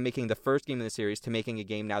 go from making the first game in the series to making a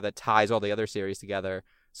game now that ties all the other series together.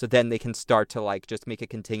 So then they can start to, like, just make a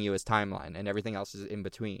continuous timeline and everything else is in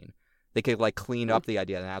between. They could, like, clean up the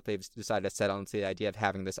idea. Now they've decided to settle into the idea of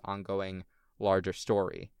having this ongoing larger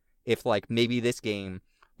story. If, like, maybe this game,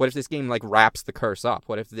 what if this game, like, wraps the curse up?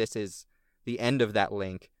 What if this is the end of that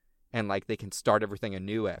link and, like, they can start everything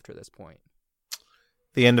anew after this point?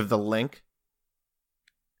 The end of the link?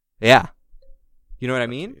 Yeah. You know what I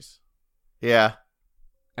mean? Geez. Yeah.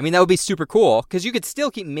 I mean, that would be super cool, because you could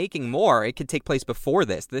still keep making more. It could take place before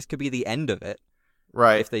this. This could be the end of it.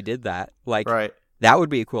 Right. If they did that. Like, right. That would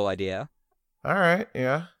be a cool idea. All right.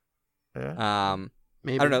 Yeah. Yeah.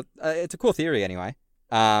 Maybe. I don't know. It's a cool theory anyway.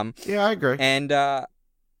 Yeah, I agree. And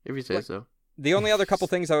if you say so. The only other couple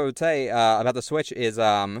things I would say about the Switch is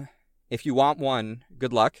if you want one,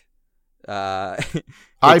 good luck. I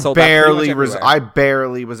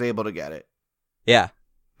barely was able to get it. Yeah.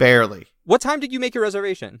 Barely. What time did you make your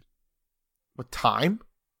reservation? What time?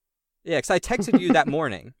 Yeah, because I texted you that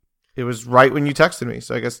morning. It was right when you texted me,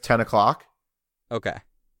 so I guess 10 o'clock. Okay.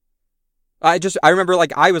 I remember,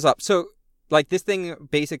 like, I was up. So, like, this thing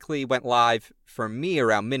basically went live for me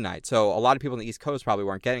around midnight. So a lot of people on the East Coast probably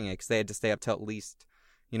weren't getting it because they had to stay up till at least,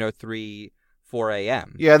 3, 4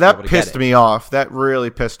 a.m. Yeah, that pissed me off. That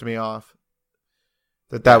really pissed me off.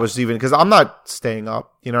 That was even, because I'm not staying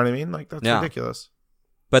up. You know what I mean? Like, that's ridiculous.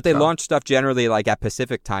 But they launched stuff generally, like, at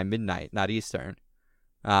Pacific time, midnight, not Eastern.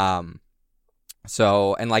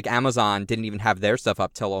 So, and, like, Amazon didn't even have their stuff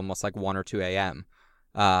up till almost, like, 1 or 2 a.m.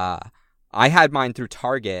 I had mine through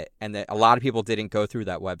Target, and a lot of people didn't go through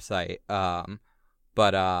that website.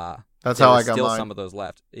 But that's how I got still mine. Some of those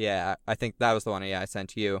left. Yeah, I think that was the one. Yeah, I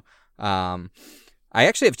sent to you. I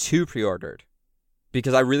actually have 2 pre-ordered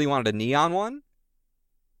because I really wanted a neon one,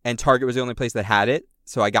 and Target was the only place that had it.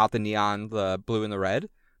 So I got the neon, the blue and the red.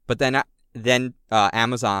 But then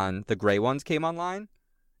Amazon, the gray ones came online,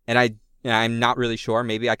 and I'm not really sure.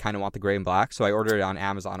 Maybe I kind of want the gray and black, so I ordered it on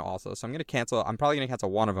Amazon also. So I'm probably going to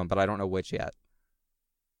cancel one of them, but I don't know which yet.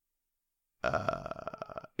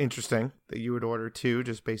 Interesting that you would order 2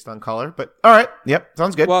 just based on color, but all right. Yep,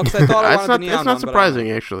 sounds good. Well, because I thought I wanted the neon It's not one,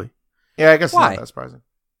 surprising, actually. Yeah, I guess Why? it's not that surprising.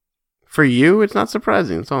 For you, it's not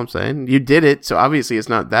surprising. That's all I'm saying. You did it, so obviously it's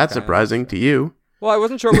not that surprising to you. Well, I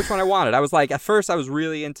wasn't sure which one I wanted. I was like, at first I was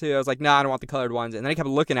really into, I was like, no, I don't want the colored ones. And then I kept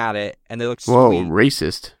looking at it, and they looked sweet. Whoa,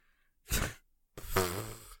 racist.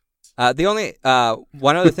 The only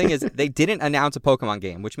one other thing is they didn't announce a Pokemon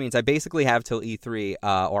game, which means I basically have till E3,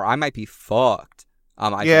 or I might be fucked.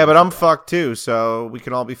 Yeah, but I'm fucked too, so we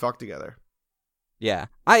can all be fucked together. Yeah,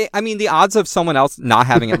 I mean the odds of someone else not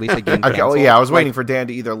having at least a game. Okay, well, yeah, I was waiting for Dan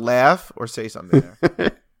to either laugh or say something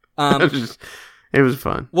there. It was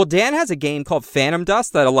fun. Well, Dan has a game called Phantom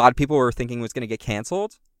Dust that a lot of people were thinking was going to get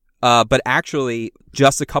canceled. But actually,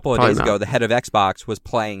 just a couple of days ago, the head of Xbox was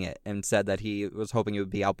playing it and said that he was hoping it would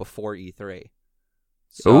be out before E3.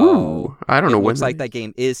 So ooh, I don't know when. It looks like that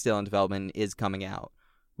game is still in development and is coming out,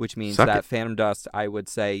 which means that Phantom Dust, I would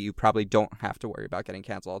say you probably don't have to worry about getting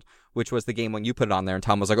canceled, which was the game when you put it on there and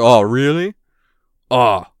Tom was like, oh, really?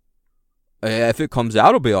 Oh, if it comes out,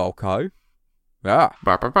 it'll be okay. Yeah.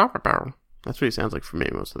 That's what he sounds like for me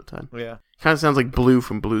most of the time. Yeah. Kind of sounds like Blue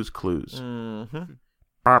from Blue's Clues. Mm-hmm.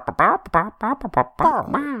 He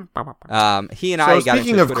and I got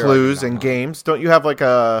speaking of clues and games, don't you have like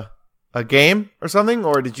a game or something,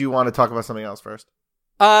 or did you want to talk about something else first?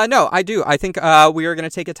 No, I do. I think we are going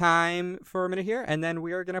to take a time for a minute here, and then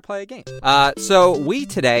we are going to play a game. So we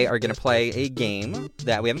today are going to play a game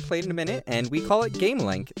that we haven't played in a minute, and we call it Game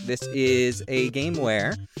Link. This is a game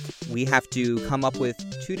where we have to come up with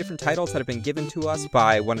 2 different titles that have been given to us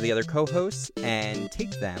by one of the other co-hosts and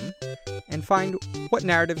take them and find what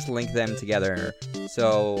narratives link them together.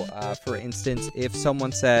 So, for instance, if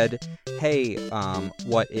someone said, hey,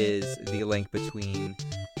 what is the link between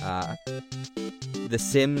The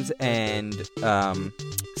Sims and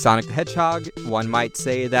Sonic the Hedgehog, one might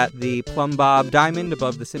say that the Plumb Bob diamond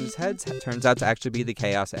above the Sims' heads turns out to actually be the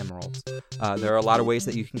Chaos Emeralds. There are a lot of ways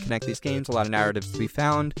that you can connect these games, a lot of narratives to be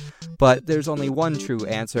found, but there's only one true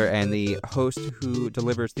answer, and the host who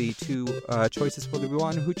delivers the two choices will be the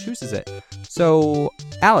one who chooses it. So,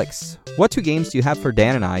 Alex, what two games do you have for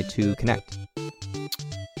Dan and I to connect?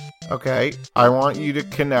 Okay, I want you to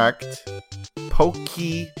connect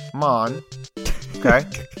Pokemon. Okay.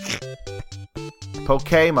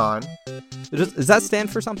 Pokemon. Does that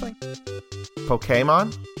stand for something?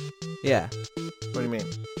 Pokemon? Yeah. What do you mean?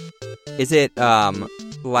 Is it,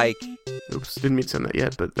 like... Oops, didn't mean to send that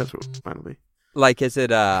yet, but that's what finally. Like, is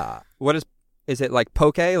it, is it like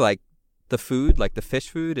poke, like the food, like the fish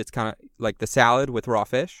food? It's kind of like the salad with raw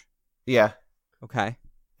fish? Yeah. Okay.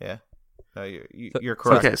 Yeah. No, you're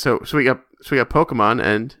correct. Okay, so we got Pokemon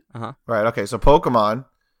and... Right, okay, so Pokemon,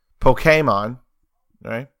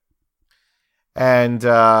 right? And,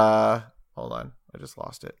 hold on, I just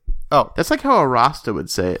lost it. Oh. That's like how a Rasta would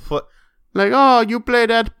say it. Like, oh, you play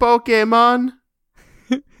that Pokemon?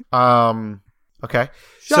 Okay.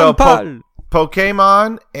 So,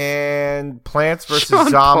 Pokemon and Plants vs.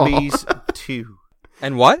 Zombies 2.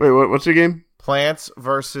 And what? Wait, what's your game? Plants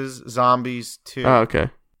vs. Zombies 2. Oh, okay.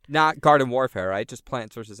 Not Garden Warfare, right? Just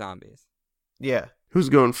Plants vs. Zombies. Yeah. Who's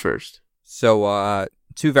going first? So,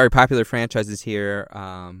 two very popular franchises here,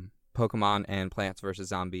 Pokemon and Plants vs.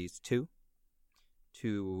 Zombies 2.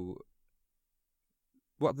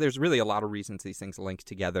 Well, there's really a lot of reasons these things link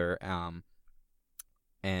together,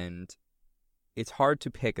 and it's hard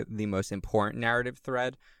to pick the most important narrative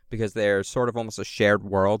thread because there's sort of almost a shared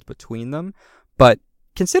world between them. But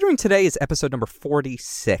considering today is episode number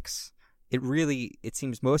 46, it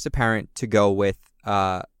seems most apparent to go with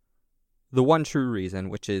the one true reason,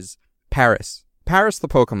 which is Paras. Paras the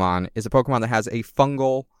Pokemon is a Pokemon that has a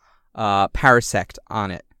fungal parasect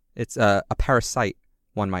on it. It's a parasite,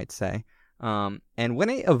 one might say. And when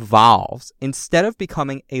it evolves, instead of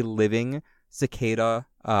becoming a living cicada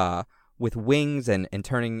with wings and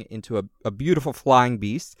turning into a beautiful flying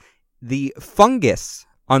beast, the fungus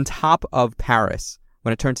on top of Paras,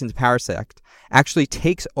 when it turns into Parasect, actually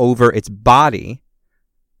takes over its body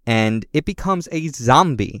and it becomes a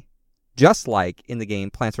zombie, just like in the game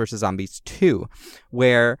Plants vs. Zombies 2,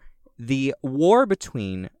 where the war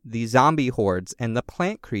between the zombie hordes and the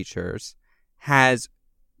plant creatures has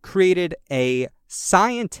created a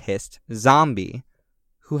scientist zombie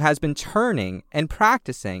who has been turning and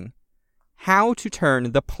practicing how to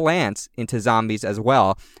turn the plants into zombies as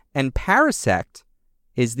well. And Parasect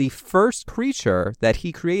is the first creature that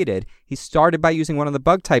he created. He started by using one of the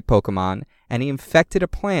bug-type Pokemon, and he infected a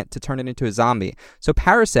plant to turn it into a zombie. So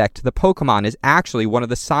Parasect, the Pokemon, is actually one of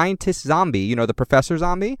the scientist zombie, you know, the Professor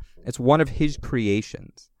Zombie? It's one of his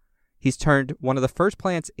creations. He's turned one of the first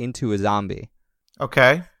plants into a zombie.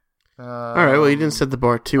 Okay. All right, well, you didn't set the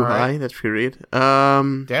bar too high. Right. That's pretty good.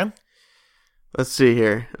 Dan? Let's see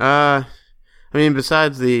here. I mean,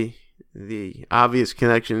 besides the obvious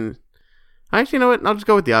connection... Actually, you know what? I'll just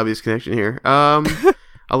go with the obvious connection here. A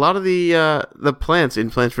lot of the plants in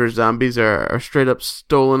Plants vs. Zombies are straight up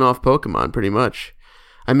stolen off Pokemon, pretty much.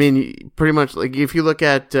 I mean, pretty much, like, if you look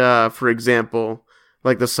at, for example,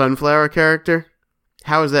 like the Sunflower character,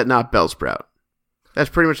 how is that not Bellsprout? That's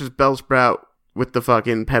pretty much just Bellsprout with the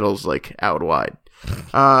fucking petals, like, out wide.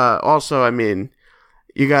 Also, I mean,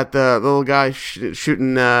 you got the little guy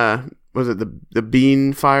shooting, was it the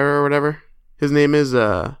bean fire or whatever? His name is,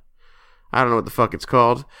 I don't know what the fuck it's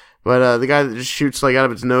called. But the guy that just shoots, like, out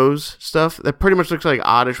of its nose stuff, that pretty much looks like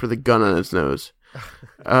Oddish with a gun on its nose.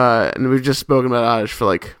 And we've just spoken about Oddish for,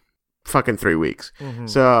 like, fucking 3 weeks. Mm-hmm.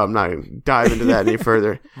 So I'm not going to dive into that any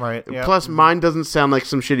further. Right. Yep. Plus, mine doesn't sound like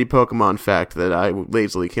some shitty Pokemon fact that I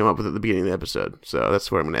lazily came up with at the beginning of the episode. So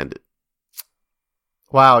that's where I'm going to end it.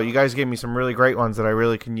 Wow, you guys gave me some really great ones that I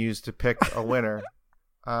really can use to pick a winner.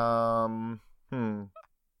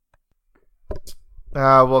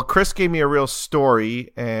 Well, Chris gave me a real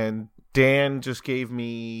story, and Dan just gave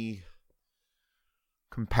me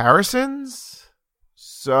comparisons.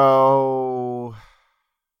 So,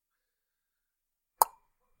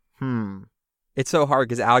 It's so hard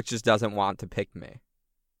because Alex just doesn't want to pick me.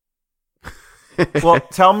 Well,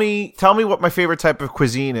 tell me what my favorite type of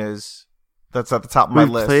cuisine is. That's at the top of my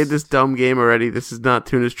list. We played this dumb game already. This is not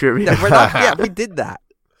Tuna's Trivia. Yeah, we did that.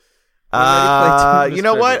 You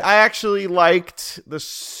know what? I actually liked the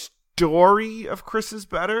story of Chris's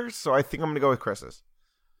better, so I think I'm going to go with Chris's.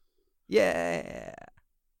 Yeah.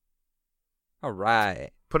 All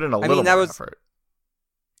right. Put in a little more effort.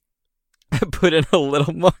 Put in a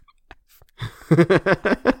little more.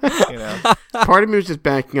 You know? Part of me was just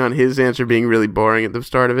banking on his answer being really boring at the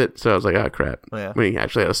start of it, so I was like, oh, crap. Yeah. When he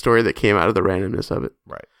actually had a story that came out of the randomness of it.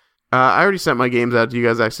 Right. I already sent my games out to you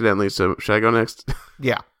guys accidentally, so should I go next?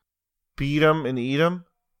 Yeah. Beat 'em and eat 'em?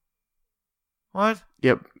 What?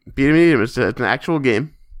 Yep. Beat 'em and eat 'em. It's an actual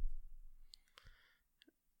game.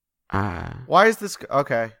 Why is this...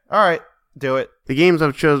 Okay. All right. Do it. The games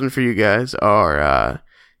I've chosen for you guys are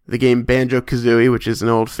the game Banjo-Kazooie, which is an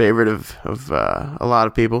old favorite of a lot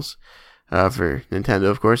of people's, for Nintendo,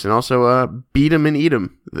 of course, and also Beat 'em and Eat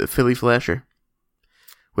 'em, the Philly Flasher,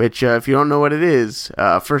 which, if you don't know what it is,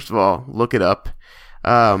 first of all, look it up.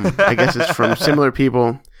 I guess it's from similar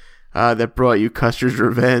people that brought you Custer's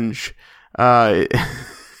Revenge. I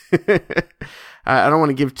don't want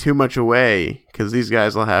to give too much away because these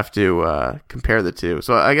guys will have to compare the two.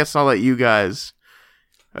 So I guess I'll let you guys.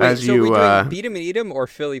 Wait, so we're doing Beat 'em and Eat 'em or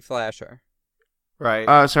Philly Flasher?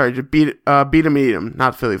 Right. Sorry, just Beat 'em and Eat 'em,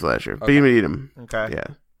 not Philly Flasher. Okay. Beat 'em and Eat 'em. Okay. Yeah.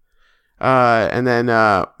 And then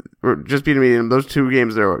just Beat 'em and Eat 'em. Those two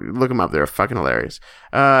games, look them up. They're fucking hilarious.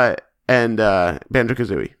 And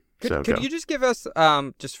Banjo-Kazooie. Could you just give us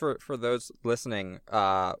just for those listening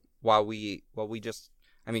while we just.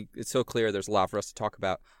 I mean, it's so clear there's a lot for us to talk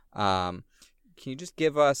about. Can you just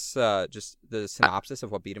give us just the synopsis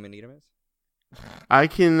of what Beat 'em and Eat 'em is? I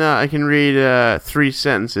can read 3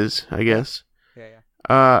 sentences, I guess. Yeah.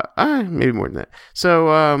 Maybe more than that. So,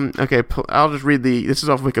 okay, I'll just read this is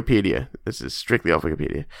off Wikipedia. This is strictly off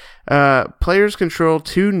Wikipedia. Players control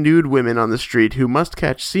 2 nude women on the street who must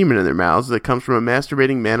catch semen in their mouths that comes from a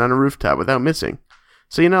masturbating man on a rooftop without missing.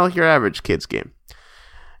 So, like your average kids game.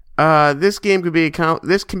 This can be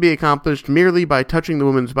accomplished merely by touching the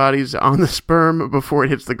women's bodies on the sperm before it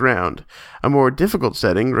hits the ground. A more difficult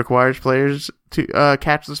setting requires players to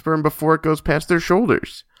catch the sperm before it goes past their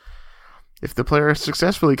shoulders. If the player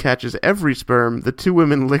successfully catches every sperm, the 2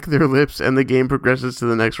 women lick their lips and the game progresses to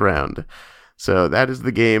the next round. So that is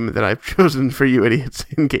the game that I've chosen for you idiots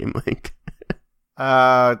in Game Link.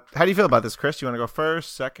 How do you feel about this, Chris? You want to go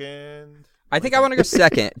first, second? I think I want to go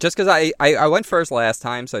second, just because I went first last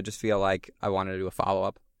time, so I just feel like I wanted to do a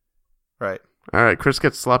follow-up. Right. All right, Chris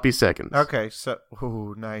gets sloppy seconds. Okay, so...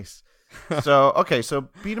 Ooh, nice. So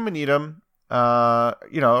Beat 'em and Eat 'em,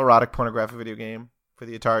 erotic pornographic video game for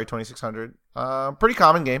the Atari 2600. Pretty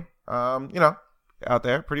common game, out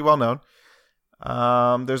there, pretty well known.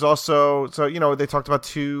 There's also... So, they talked about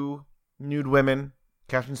 2 nude women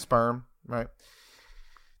catching sperm, right?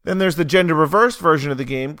 Then there's the gender reversed version of the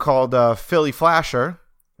game called Philly Flasher,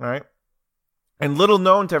 right? And little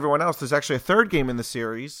known to everyone else, there's actually a 3rd game in the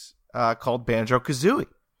series called Banjo-Kazooie,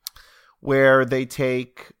 where they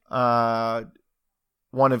take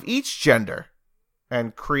one of each gender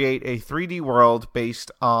and create a 3D world based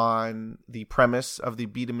on the premise of the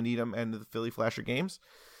Beat 'em and Eat 'em and the Philly Flasher games.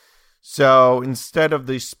 So instead of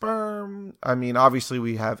the sperm, obviously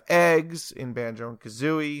we have eggs in Banjo and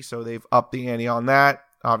Kazooie, so they've upped the ante on that.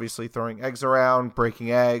 Obviously throwing eggs around,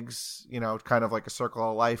 breaking eggs, kind of like a circle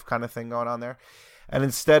of life kind of thing going on there. And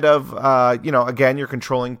instead of, again, you're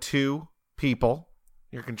controlling 2 people.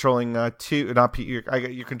 You're controlling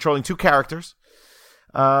you're controlling 2 characters.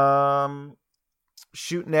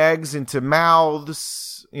 Shooting eggs into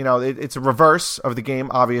mouths. It's a reverse of the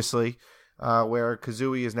game, obviously, where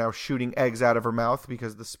Kazooie is now shooting eggs out of her mouth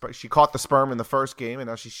because she caught the sperm in the first game, and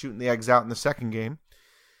now she's shooting the eggs out in the second game.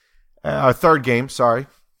 3rd game, sorry.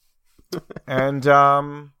 And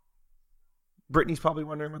Brittany's probably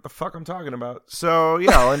wondering what the fuck I'm talking about. So,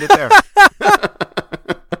 yeah, I'll end it there.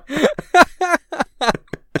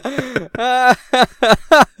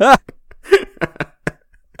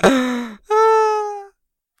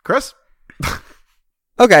 Chris?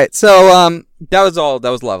 Okay, so that was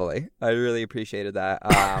lovely. I really appreciated that.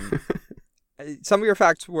 Some of your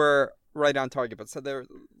facts were right on target, but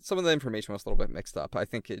some of the information was a little bit mixed up. I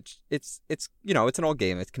think it's it's an old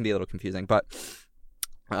game. It can be a little confusing, but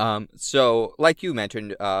so like you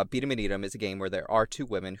mentioned, Beat 'em and Eat 'em is a game where there are 2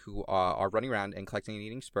 women who are running around and collecting and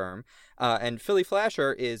eating sperm. And Philly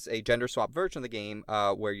Flasher is a gender swap version of the game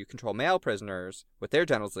where you control male prisoners with their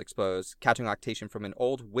genitals exposed, catching lactation from an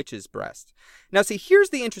old witch's breast. Now, see, here's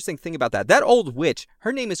the interesting thing about that. That old witch,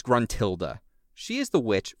 her name is Gruntilda. She is the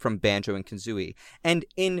witch from Banjo and Kazooie. And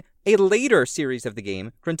in a later series of the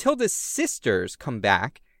game, Gruntilda's sisters come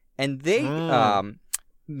back, and they,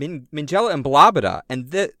 Minjella and Blobida, and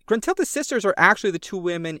Gruntilda's sisters are actually the 2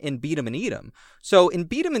 women in Beat 'em and Eat 'em. So in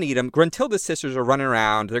Beat 'em and Eat 'em, Gruntilda's sisters are running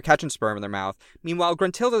around, they're catching sperm in their mouth. Meanwhile,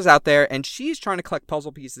 Gruntilda's out there, and she's trying to collect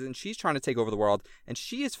puzzle pieces, and she's trying to take over the world, and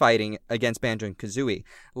she is fighting against Banjo and Kazooie.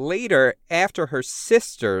 Later, after her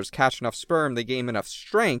sisters catch enough sperm, they gain enough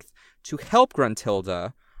strength to help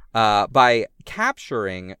Gruntilda by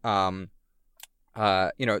capturing.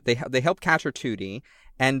 They help capture Tooty,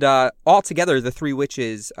 and all together the three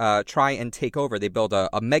witches try and take over. They build a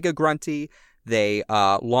Mega Grunty. They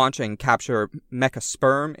launch and capture Mecha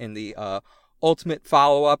Sperm in the ultimate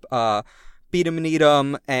follow-up. Beat 'em and Eat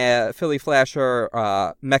 'em, Philly Flasher,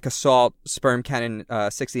 Mecha Salt, Sperm Cannon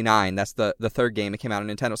 69. That's the third game. It came out on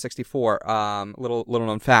Nintendo 64. Little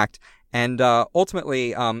known fact. And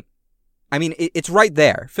ultimately, it's right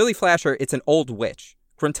there. Philly Flasher, it's an old witch.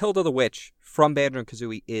 Gruntilda the Witch from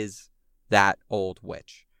Banjo-Kazooie is that old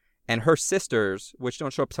witch. And her sisters, which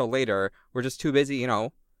don't show up till later, were just too busy,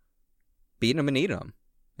 beating them and eating them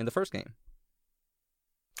in the first game.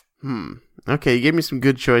 Okay, you gave me some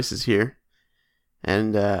good choices here.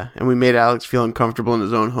 And we made Alex feel uncomfortable in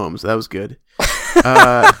his own home, so that was good.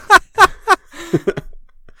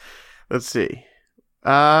 Let's see.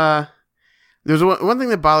 There's one thing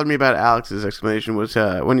that bothered me about Alex's explanation was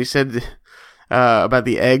when he said about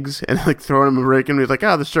the eggs and like throwing them a break, and he was like,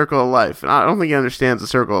 the circle of life. And I don't think he understands the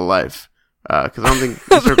circle of life because I don't think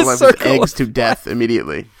the circle of life is eggs to death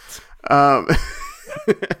immediately.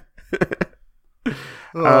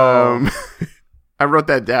 I wrote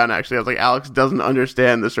that down, actually. I was like, Alex doesn't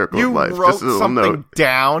understand the circle of life. You wrote something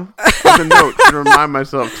down? It's a note to remind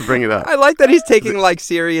myself to bring it up. I like that he's taking,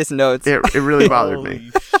 serious notes. It really bothered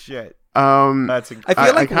me. Holy shit. I feel like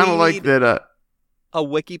I kind of like that... a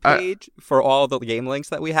wiki page for all the game links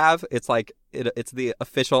that we have. It's like, it's the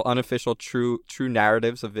official, unofficial, true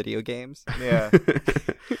narratives of video games. Yeah.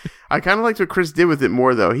 I kind of liked what Chris did with it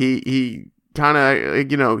more, though. He kind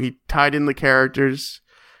of, he tied in the characters.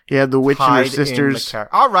 He had the witch and her sisters.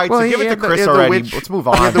 All right, so give it to Chris already. Let's move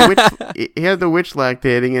on. He had the witch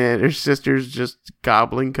lactating and her sisters just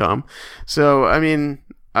gobbling cum. So, I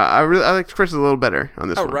liked Chris a little better on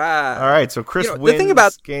this one. All right, so Chris wins the thing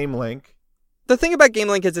about Game Link. The thing about Game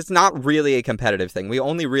Link is it's not really a competitive thing. We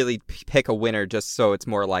only really pick a winner just so it's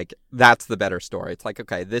more like, that's the better story. It's like,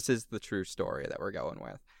 okay, this is the true story that we're going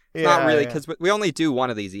with. It's not really, because we only do one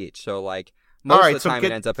of these each. So, most of the time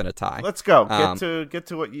it ends up in a tie. Let's go. Get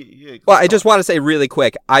to what you... Well, I just want to say really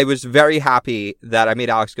quick, I was very happy that I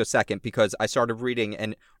made Alex go second because I started reading,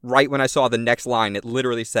 and right when I saw the next line, it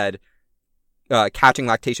literally said, catching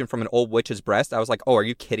lactation from an old witch's breast. I was like, oh, are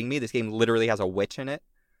you kidding me? This game literally has a witch in it.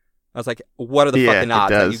 I was like, what are the fucking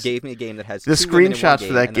odds that you gave me a game that has the screenshots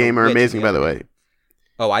for that game are amazing, by the way.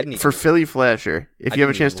 Oh, I didn't even... For Philly Flasher, if you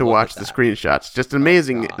have a chance to watch the screenshots, just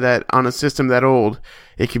amazing that on a system that old,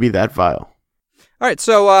 it could be that vile. All right,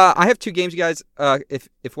 so I have two games, you guys.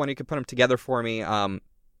 If one of you could put them together for me. N+,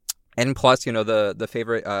 the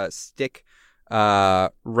favorite stick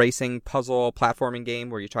racing puzzle platforming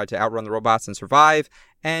game where you try to outrun the robots and survive,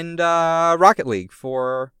 and Rocket League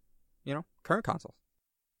for current consoles.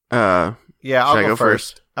 Yeah, I'll go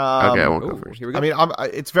first. Okay, I won't go first. Here we go.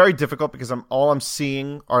 It's very difficult because all I'm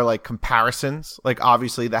seeing are comparisons.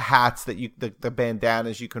 Obviously the hats that the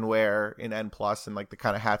bandanas you can wear in N+, and the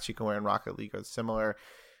kind of hats you can wear in Rocket League are similar.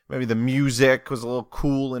 Maybe the music was a little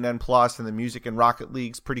cool in N+, and the music in Rocket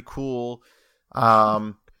League's pretty cool.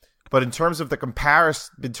 But in terms of the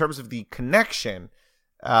comparison, in terms of the connection,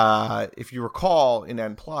 if you recall in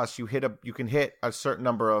N+, you can hit a certain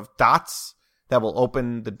number of dots that will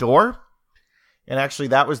open the door. And actually,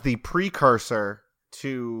 that was the precursor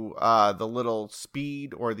to the little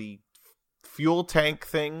speed or the fuel tank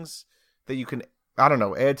things that you can,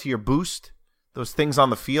 add to your boost. Those things on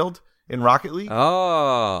the field in Rocket League.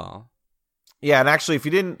 Oh. Yeah, and actually, if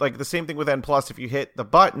you didn't, the same thing with N+, if you hit the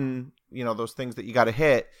button, those things that you got to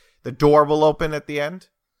hit, the door will open at the end.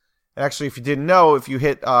 And actually, if you didn't know, if you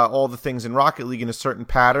hit all the things in Rocket League in a certain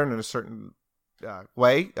pattern, in a certain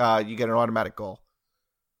way, you get an automatic goal.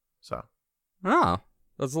 So. Oh,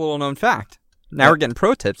 that's a little known fact. Now we're getting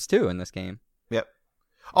pro tips too in this game. Yep.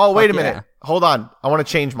 Oh, wait a minute. Hold on. I want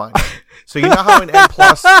to change mine. So you know how in N+,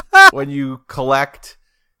 when you collect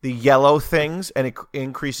the yellow things and it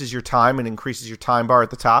increases your time and increases your time bar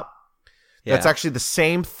at the top? Yeah. That's actually the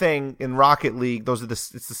same thing in Rocket League. It's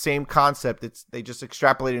the same concept. They just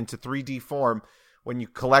extrapolate it into 3D form. When you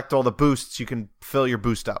collect all the boosts, you can fill your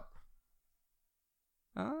boost up.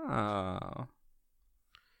 Oh.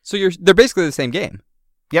 So they're basically the same game.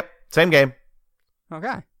 Yep, same game.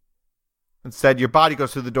 Okay. Instead, your body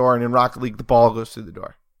goes through the door, and in Rocket League, the ball goes through the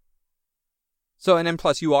door. So in N+,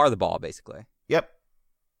 you are the ball, basically. Yep.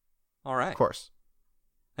 All right. Of course.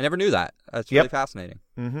 I never knew that. That's really fascinating.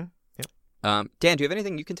 Mm-hmm. Yep. Dan, do you have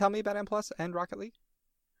anything you can tell me about N+ and Rocket League?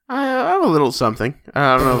 I have a little something.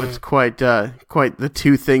 I don't know if it's quite the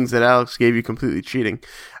two things that Alex gave you completely cheating.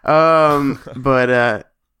 But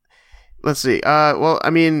let's see.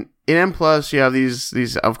 in M Plus, you have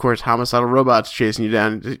these of course homicidal robots chasing you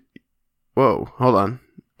down. Whoa, hold on.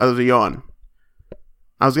 Oh, there's a yawn.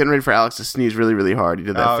 I was getting ready for Alex to sneeze really, really hard. He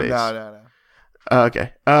did that face. No.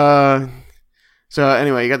 Okay. So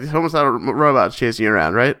anyway, you got these homicidal robots chasing you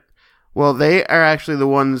around, right? Well, they are actually the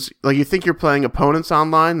ones, like, you think you're playing opponents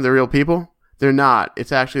online, they're real people. They're not.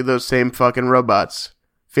 It's actually those same fucking robots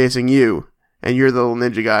facing you, and you're the little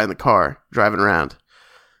ninja guy in the car driving around.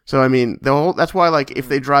 So, I mean, that's why, like, if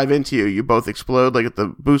they drive into you, you both explode, like, at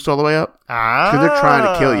the boost all the way up. Because they're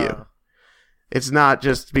trying to kill you. It's not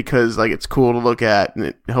just because, like, it's cool to look at and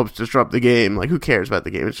it helps disrupt the game. Like, who cares about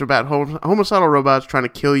the game? It's about homicidal robots trying to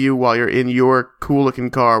kill you while you're in your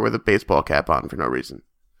cool-looking car with a baseball cap on for no reason.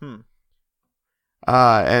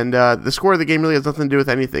 And the score of the game really has nothing to do with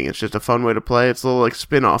anything. It's just a fun way to play. It's a little, like,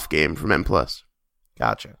 spin-off game from M+.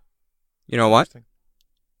 Gotcha. You know what? I'm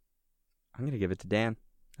going to give it to Dan.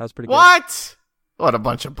 That was pretty good. What? What a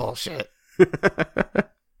bunch of bullshit.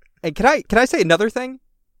 Hey, can I say another thing?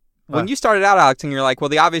 When you started out, Alex, and you're like, well,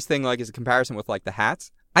 the obvious thing, like, is a comparison with, like, the hats.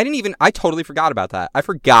 I totally forgot about that. I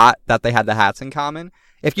forgot that they had the hats in common.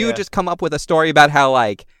 If you had just come up with a story about how,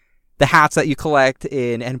 like, the hats that you collect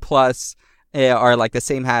in N+, are, like, the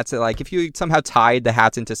same hats, that, like, if you somehow tied the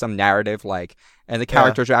hats into some narrative, like, and the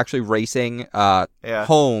characters are actually racing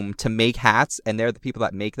home to make hats, and they're the people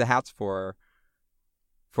that make the hats for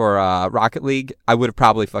Rocket League, I would have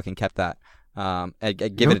probably fucking kept that. And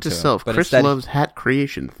given it to him. But Chris loves hat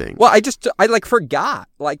creation thing. Well, I like forgot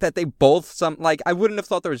like that they both I wouldn't have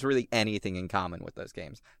thought there was really anything in common with those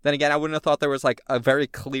games. Then again, I wouldn't have thought there was like a very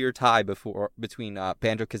clear tie between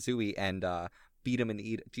Banjo-Kazooie and Beat 'em and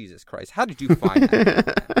Eat 'em. Jesus Christ, how did you find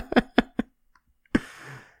that?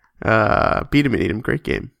 Beat 'em and Eat 'em, great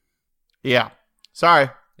game. Yeah. Sorry.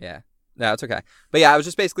 Yeah. No, it's okay. But yeah, I was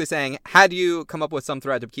just basically saying, had you come up with some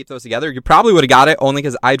thread to keep those together, you probably would have got it, only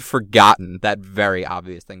because I'd forgotten that very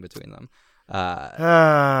obvious thing between them.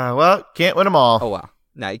 Well, can't win them all. Oh, well.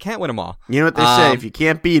 No, you can't win them all. You know what they say, if you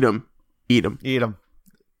can't beat them, eat them. Eat them.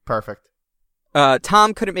 Perfect.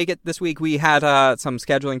 Tom couldn't make it this week. We had some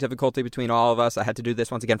scheduling difficulty between all of us. I had to do this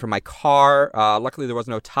once again from my car. Luckily, there was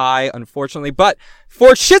no tie, unfortunately. But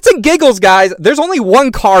for shits and giggles, guys, there's only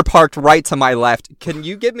one car parked right to my left. Can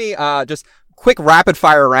you give me just quick rapid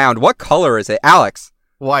fire round? What color is it? Alex?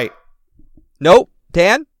 White. Nope.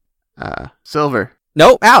 Dan? Silver.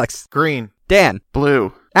 Nope. Alex? Green. Dan?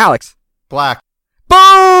 Blue. Alex? Black. Boom!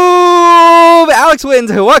 Alex wins.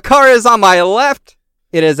 What car is on my left?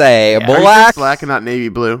 It is a black. It's black and not navy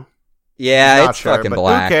blue. Yeah, it's sure, fucking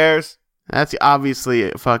black. Who cares? That's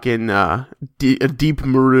obviously a fucking a deep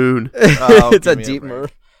maroon. It's a deep maroon.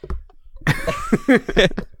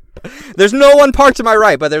 There's no one parked to my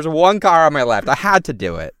right, but there's one car on my left. I had to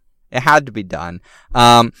do it. It had to be done.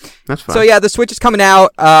 That's fine. So yeah, the Switch is coming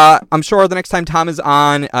out. I'm sure the next time Tom is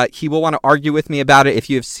on, he will want to argue with me about it. If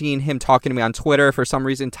you have seen him talking to me on Twitter, for some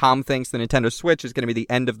reason, Tom thinks the Nintendo Switch is going to be the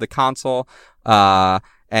end of the console,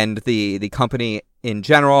 and the company in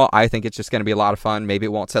general. I think it's just going to be a lot of fun. Maybe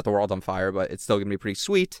it won't set the world on fire, but it's still going to be pretty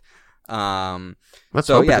sweet. Let's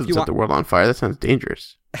hope it doesn't set the world on fire. That sounds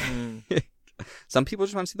dangerous. Some people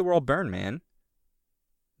just want to see the world burn, man.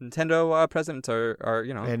 Nintendo presidents are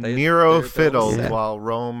you know, and Nero fiddled while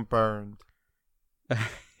Rome burned.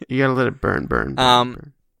 You gotta let it burn.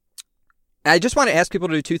 I just want to ask people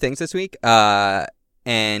to do two things this week, and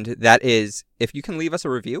that is, if you can leave us a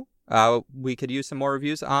review, we could use some more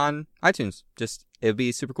reviews on iTunes. It would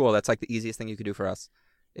be super cool. That's like the easiest thing you could do for us.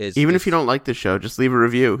 Even if you don't like the show, just leave a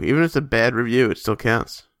review. Even if it's a bad review, it still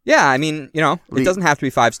counts. Yeah, I mean, you know, it doesn't have to be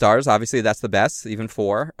 5 stars. Obviously, that's the best, even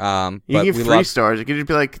 4. You can give 3 stars. It could just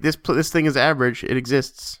be like, this thing is average. It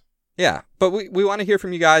exists. Yeah, but we want to hear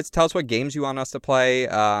from you guys. Tell us what games you want us to play.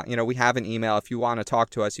 You know, we have an email. If you want to talk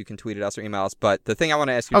to us, you can tweet at us or email us. But the thing I want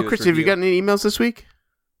to ask you to do Chris, have you gotten any emails this week?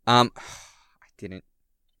 I didn't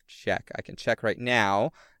check. I can check right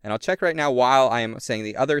now. And I'll check right now while I am saying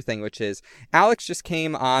the other thing, which is Alex just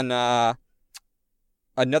came on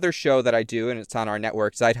another show that I do, and it's on our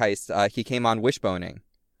network, Zeitgeist. He came on Wishboning.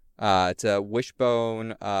 It's a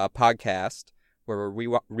Wishbone podcast where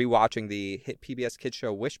we're rewatching the hit PBS Kids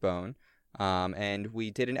show Wishbone. And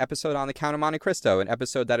we did an episode on The Count of Monte Cristo, an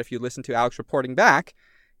episode that if you listen to Alex reporting back,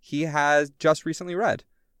 he has just recently read.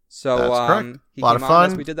 So that's correct. He a lot came of fun.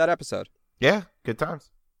 on as we did that episode. Yeah, good times.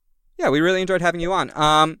 Yeah, we really enjoyed having you on.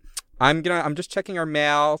 I'm just checking our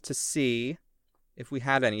mail to see if we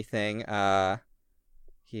had anything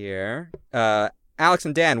here. Alex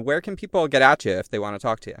and Dan, where can people get at you if they want to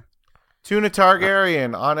talk to you? Tuna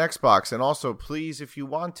Targaryen on Xbox, and also please, if you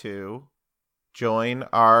want to, join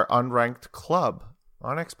our Unranked Club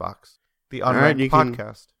on Xbox, the Unranked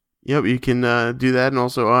podcast. Yep, you can do that, and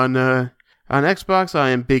also on Xbox, I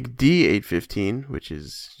am Big D815, which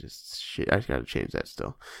is just shit. I gotta change that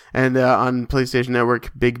still. And on PlayStation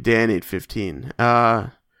Network, Big Dan815.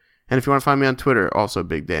 And if you want to find me on Twitter, also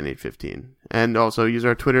Big Dan815. And also use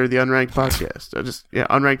our Twitter, the Unranked Podcast.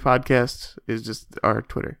 Unranked Podcast is just our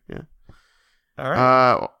Twitter. Yeah. All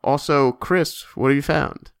right. Also, Chris, what have you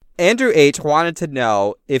found? Andrew H. wanted to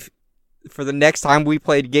know if, for the next time we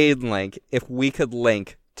played Game Link, if we could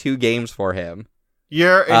link 2 games for him.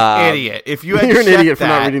 You're an idiot. If you had You're an idiot that, for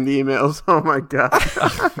not reading the emails. Oh my god.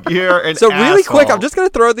 You're an So really asshole. quick, I'm just gonna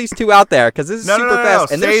throw these 2 out there because this is super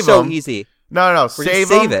fast and they're Save so them. easy. No. Save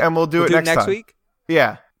them, and we'll do it next time. Week.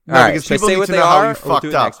 Yeah. All right. Because Should I people say need what to they know how are? you We'll fucked do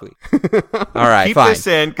it up. next week. All right. Keep fine. this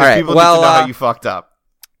in All because right, people need to know how you fucked up.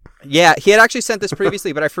 Yeah, he had actually sent this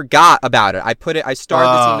previously, but I forgot about it. I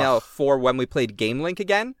started this email for when we played Game Link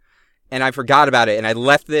again, and I forgot about it, and I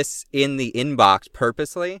left this in the inbox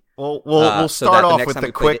purposely. We'll start off with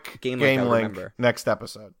the quick Game Link next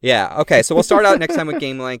episode. Yeah, okay, so we'll start out next time with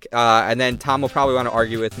Game Link, and then Tom will probably want to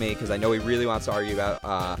argue with me, because I know he really wants to argue about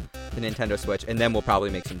the Nintendo Switch, and then we'll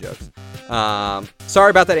probably make some jokes.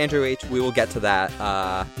 Sorry about that, Andrew H. We will get to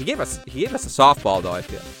that. He gave us a softball, though, I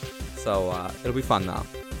feel. So it'll be fun, though.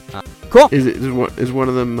 Cool. Is one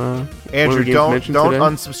of them? Andrew, don't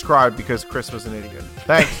unsubscribe because Chris was an idiot.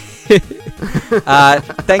 Thanks.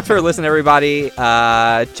 Thanks for listening, everybody.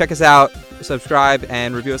 Check us out, subscribe,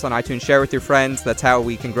 and review us on iTunes. Share with your friends. That's how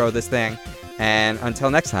we can grow this thing. And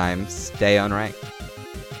until next time, stay unranked.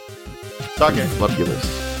 Suck it.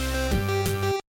 Flubulous.